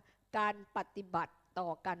ว่าการปฏิบัติต่อ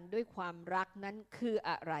กันด้วยความรักนั้นคือ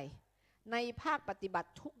อะไรในภาคปฏิบัติ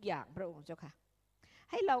ทุกอย่างพระองค์เจ้าค่ะ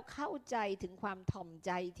ให้เราเข้าใจถึงความถ่อมใ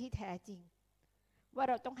จที่แท้จริงว่า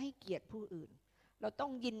เราต้องให้เกียรติผู้อื่นเราต้อ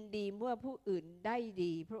งยินดีเมื่อผู้อื่นได้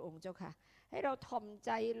ดีพระองค์เจ้าค่ะให้เราถ่อมใ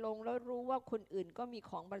จลงแล้วรู้ว่าคนอื่นก็มี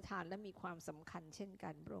ของประทานและมีความสำคัญเช่นกั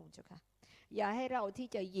นพระองค์เจ้าค่ะอย่าให้เราที่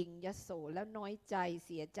จะยิงยโสแล้วน้อยใจเ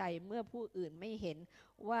สียใจเมื่อผู้อื่นไม่เห็น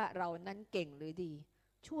ว่าเรานั้นเก่งหรือดี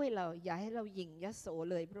ช่วยเราอย่าให้เรายิงยโส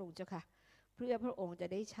เลยพระองค์เจ้าค่ะเพื่อพระองค์จะ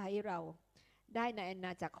ได้ใช้เราได้ในอาณ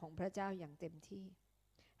าจักรของพระเจ้าอย่างเต็มที่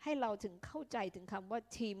ให้เราถึงเข้าใจถึงคำว่า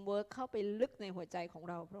ทีมเวิร์คเข้าไปลึกในหัวใจของ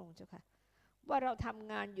เราพระองค์เจ้าค่ะว่าเราท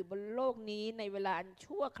ำงานอยู่บนโลกนี้ในเวลา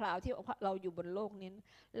ชั่วคราวที่เราอยู่บนโลกนี้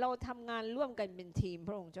เราทำงานร่วมกันเป็นทีมพ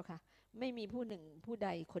ระองค์เจ้าค่ะไม่มีผู้หนึ่งผู้ใด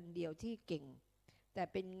คนเดียวที่เก่งแต่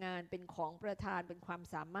เป็นงานเป็นของประทานเป็นความ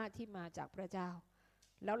สามารถที่มาจากพระเจ้า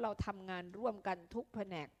แล้วเราทำงานร่วมกันทุกแผ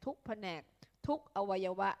นกทุกอวัย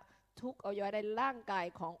วะในร่างกาย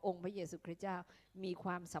ขององค์พระเยซูคริสต์เจ้ามีคว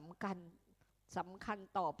ามสำคัญ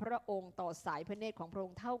ต่อพระองค์ต่อสายพระเนตรของพระอ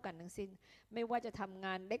งค์เท่ากันทั้งสิ้นไม่ว่าจะทำง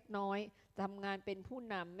านเล็กน้อยทำงานเป็นผู้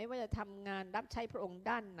นำไม่ว่าจะทำงานรับใช้พระองค์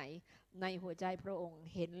ด้านไหนในหัวใจพระองค์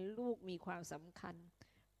เห็นลูกมีความสำคัญ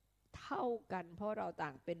เท่ากันเพราะเราต่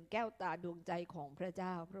างเป็นแก้วตาดวงใจของพระเจ้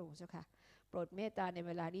าพระองค์เจ้าค่ะโปรดเมตตาในเ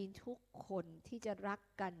วลานี้ทุกคนที่จะรัก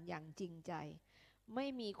กันอย่างจริงใจไม่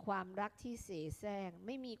มีความรักที่เสแสร้งไ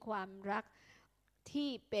ม่มีความรักที่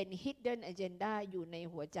เป็น hidden agenda อยู่ใน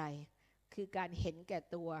หัวใจคือการเห็นแก่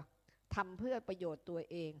ตัวทำเพื่อประโยชน์ตัว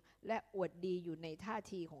เองและอวดดีอยู่ในท่า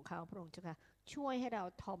ทีของเขาพระองค์เจ้าค่ะช่วยให้เรา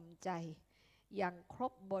ทอมใจอย่างคร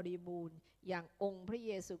บบริบูรณ์อย่างองค์พระเ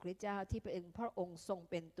ยซูคริสต์เจ้าที่พระองค์ทรง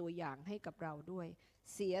เป็นตัวอย่างให้กับเราด้วย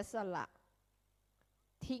เสียสละ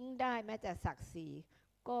ทิ้งได้แม้แต่ศักดิ์ศรี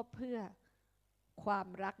ก็เพื่อความ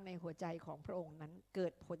รักในหัวใจของพระองค์นั้นเกิ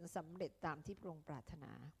ดผลสำเร็จตามที่พระองค์ปรารถน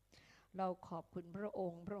าเราขอบคุณพระอ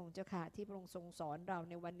งค์เจ้าค่ะที่พระองค์ทรงสอนเรา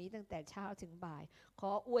ในวันนี้ตั้งแต่เช้าถึงบ่ายข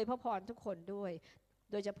ออวยพระพรทุกคนด้วย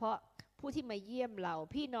โดยเฉพาะผู้ที่มาเยี่ยมเรา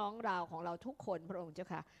พี่น้องเราของเราทุกคนพระองค์เจ้า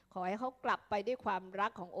ค่ะขอให้เขากลับไปด้วยความรั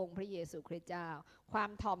กขององค์พระเยซูคริสต์เจ้าความ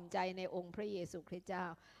ถ่อมใจในองค์พระเยซูคริสต์เจ้า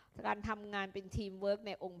การทำงานเป็นทีมเวิร์กใ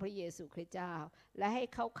นองค์พระเยซูคริสต์เจ้าและให้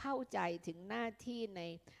เขาเข้าใจถึงหน้าที่ใน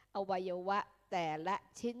อวัยวะแต่ละ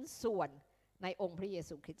ชิ้นส่วนในองค์พระเย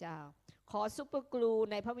ซูคริสต์เจ้าขอซุปเปอร์กลู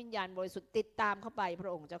ในพระวิญญาณบริสุทธิ์ติดตามเข้าไปพร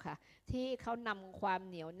ะองค์เจ้าค่ะที่เขานำความ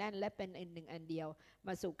เหนียวแน่นและเป็นอันหนึ่งอันเดียวม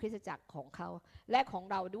าสู่คริสตจักรของเขาและของ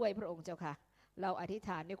เราด้วยพระองค์เจ้าค่ะเราอธิษฐ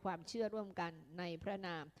านด้วยความเชื่อร่วมกันในพระน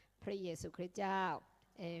ามพระเยซูคริสต์เจ้า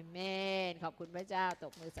เอเมนขอบคุณพระเจ้าต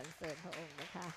บมือสรรเสริญพระองค์นะคะ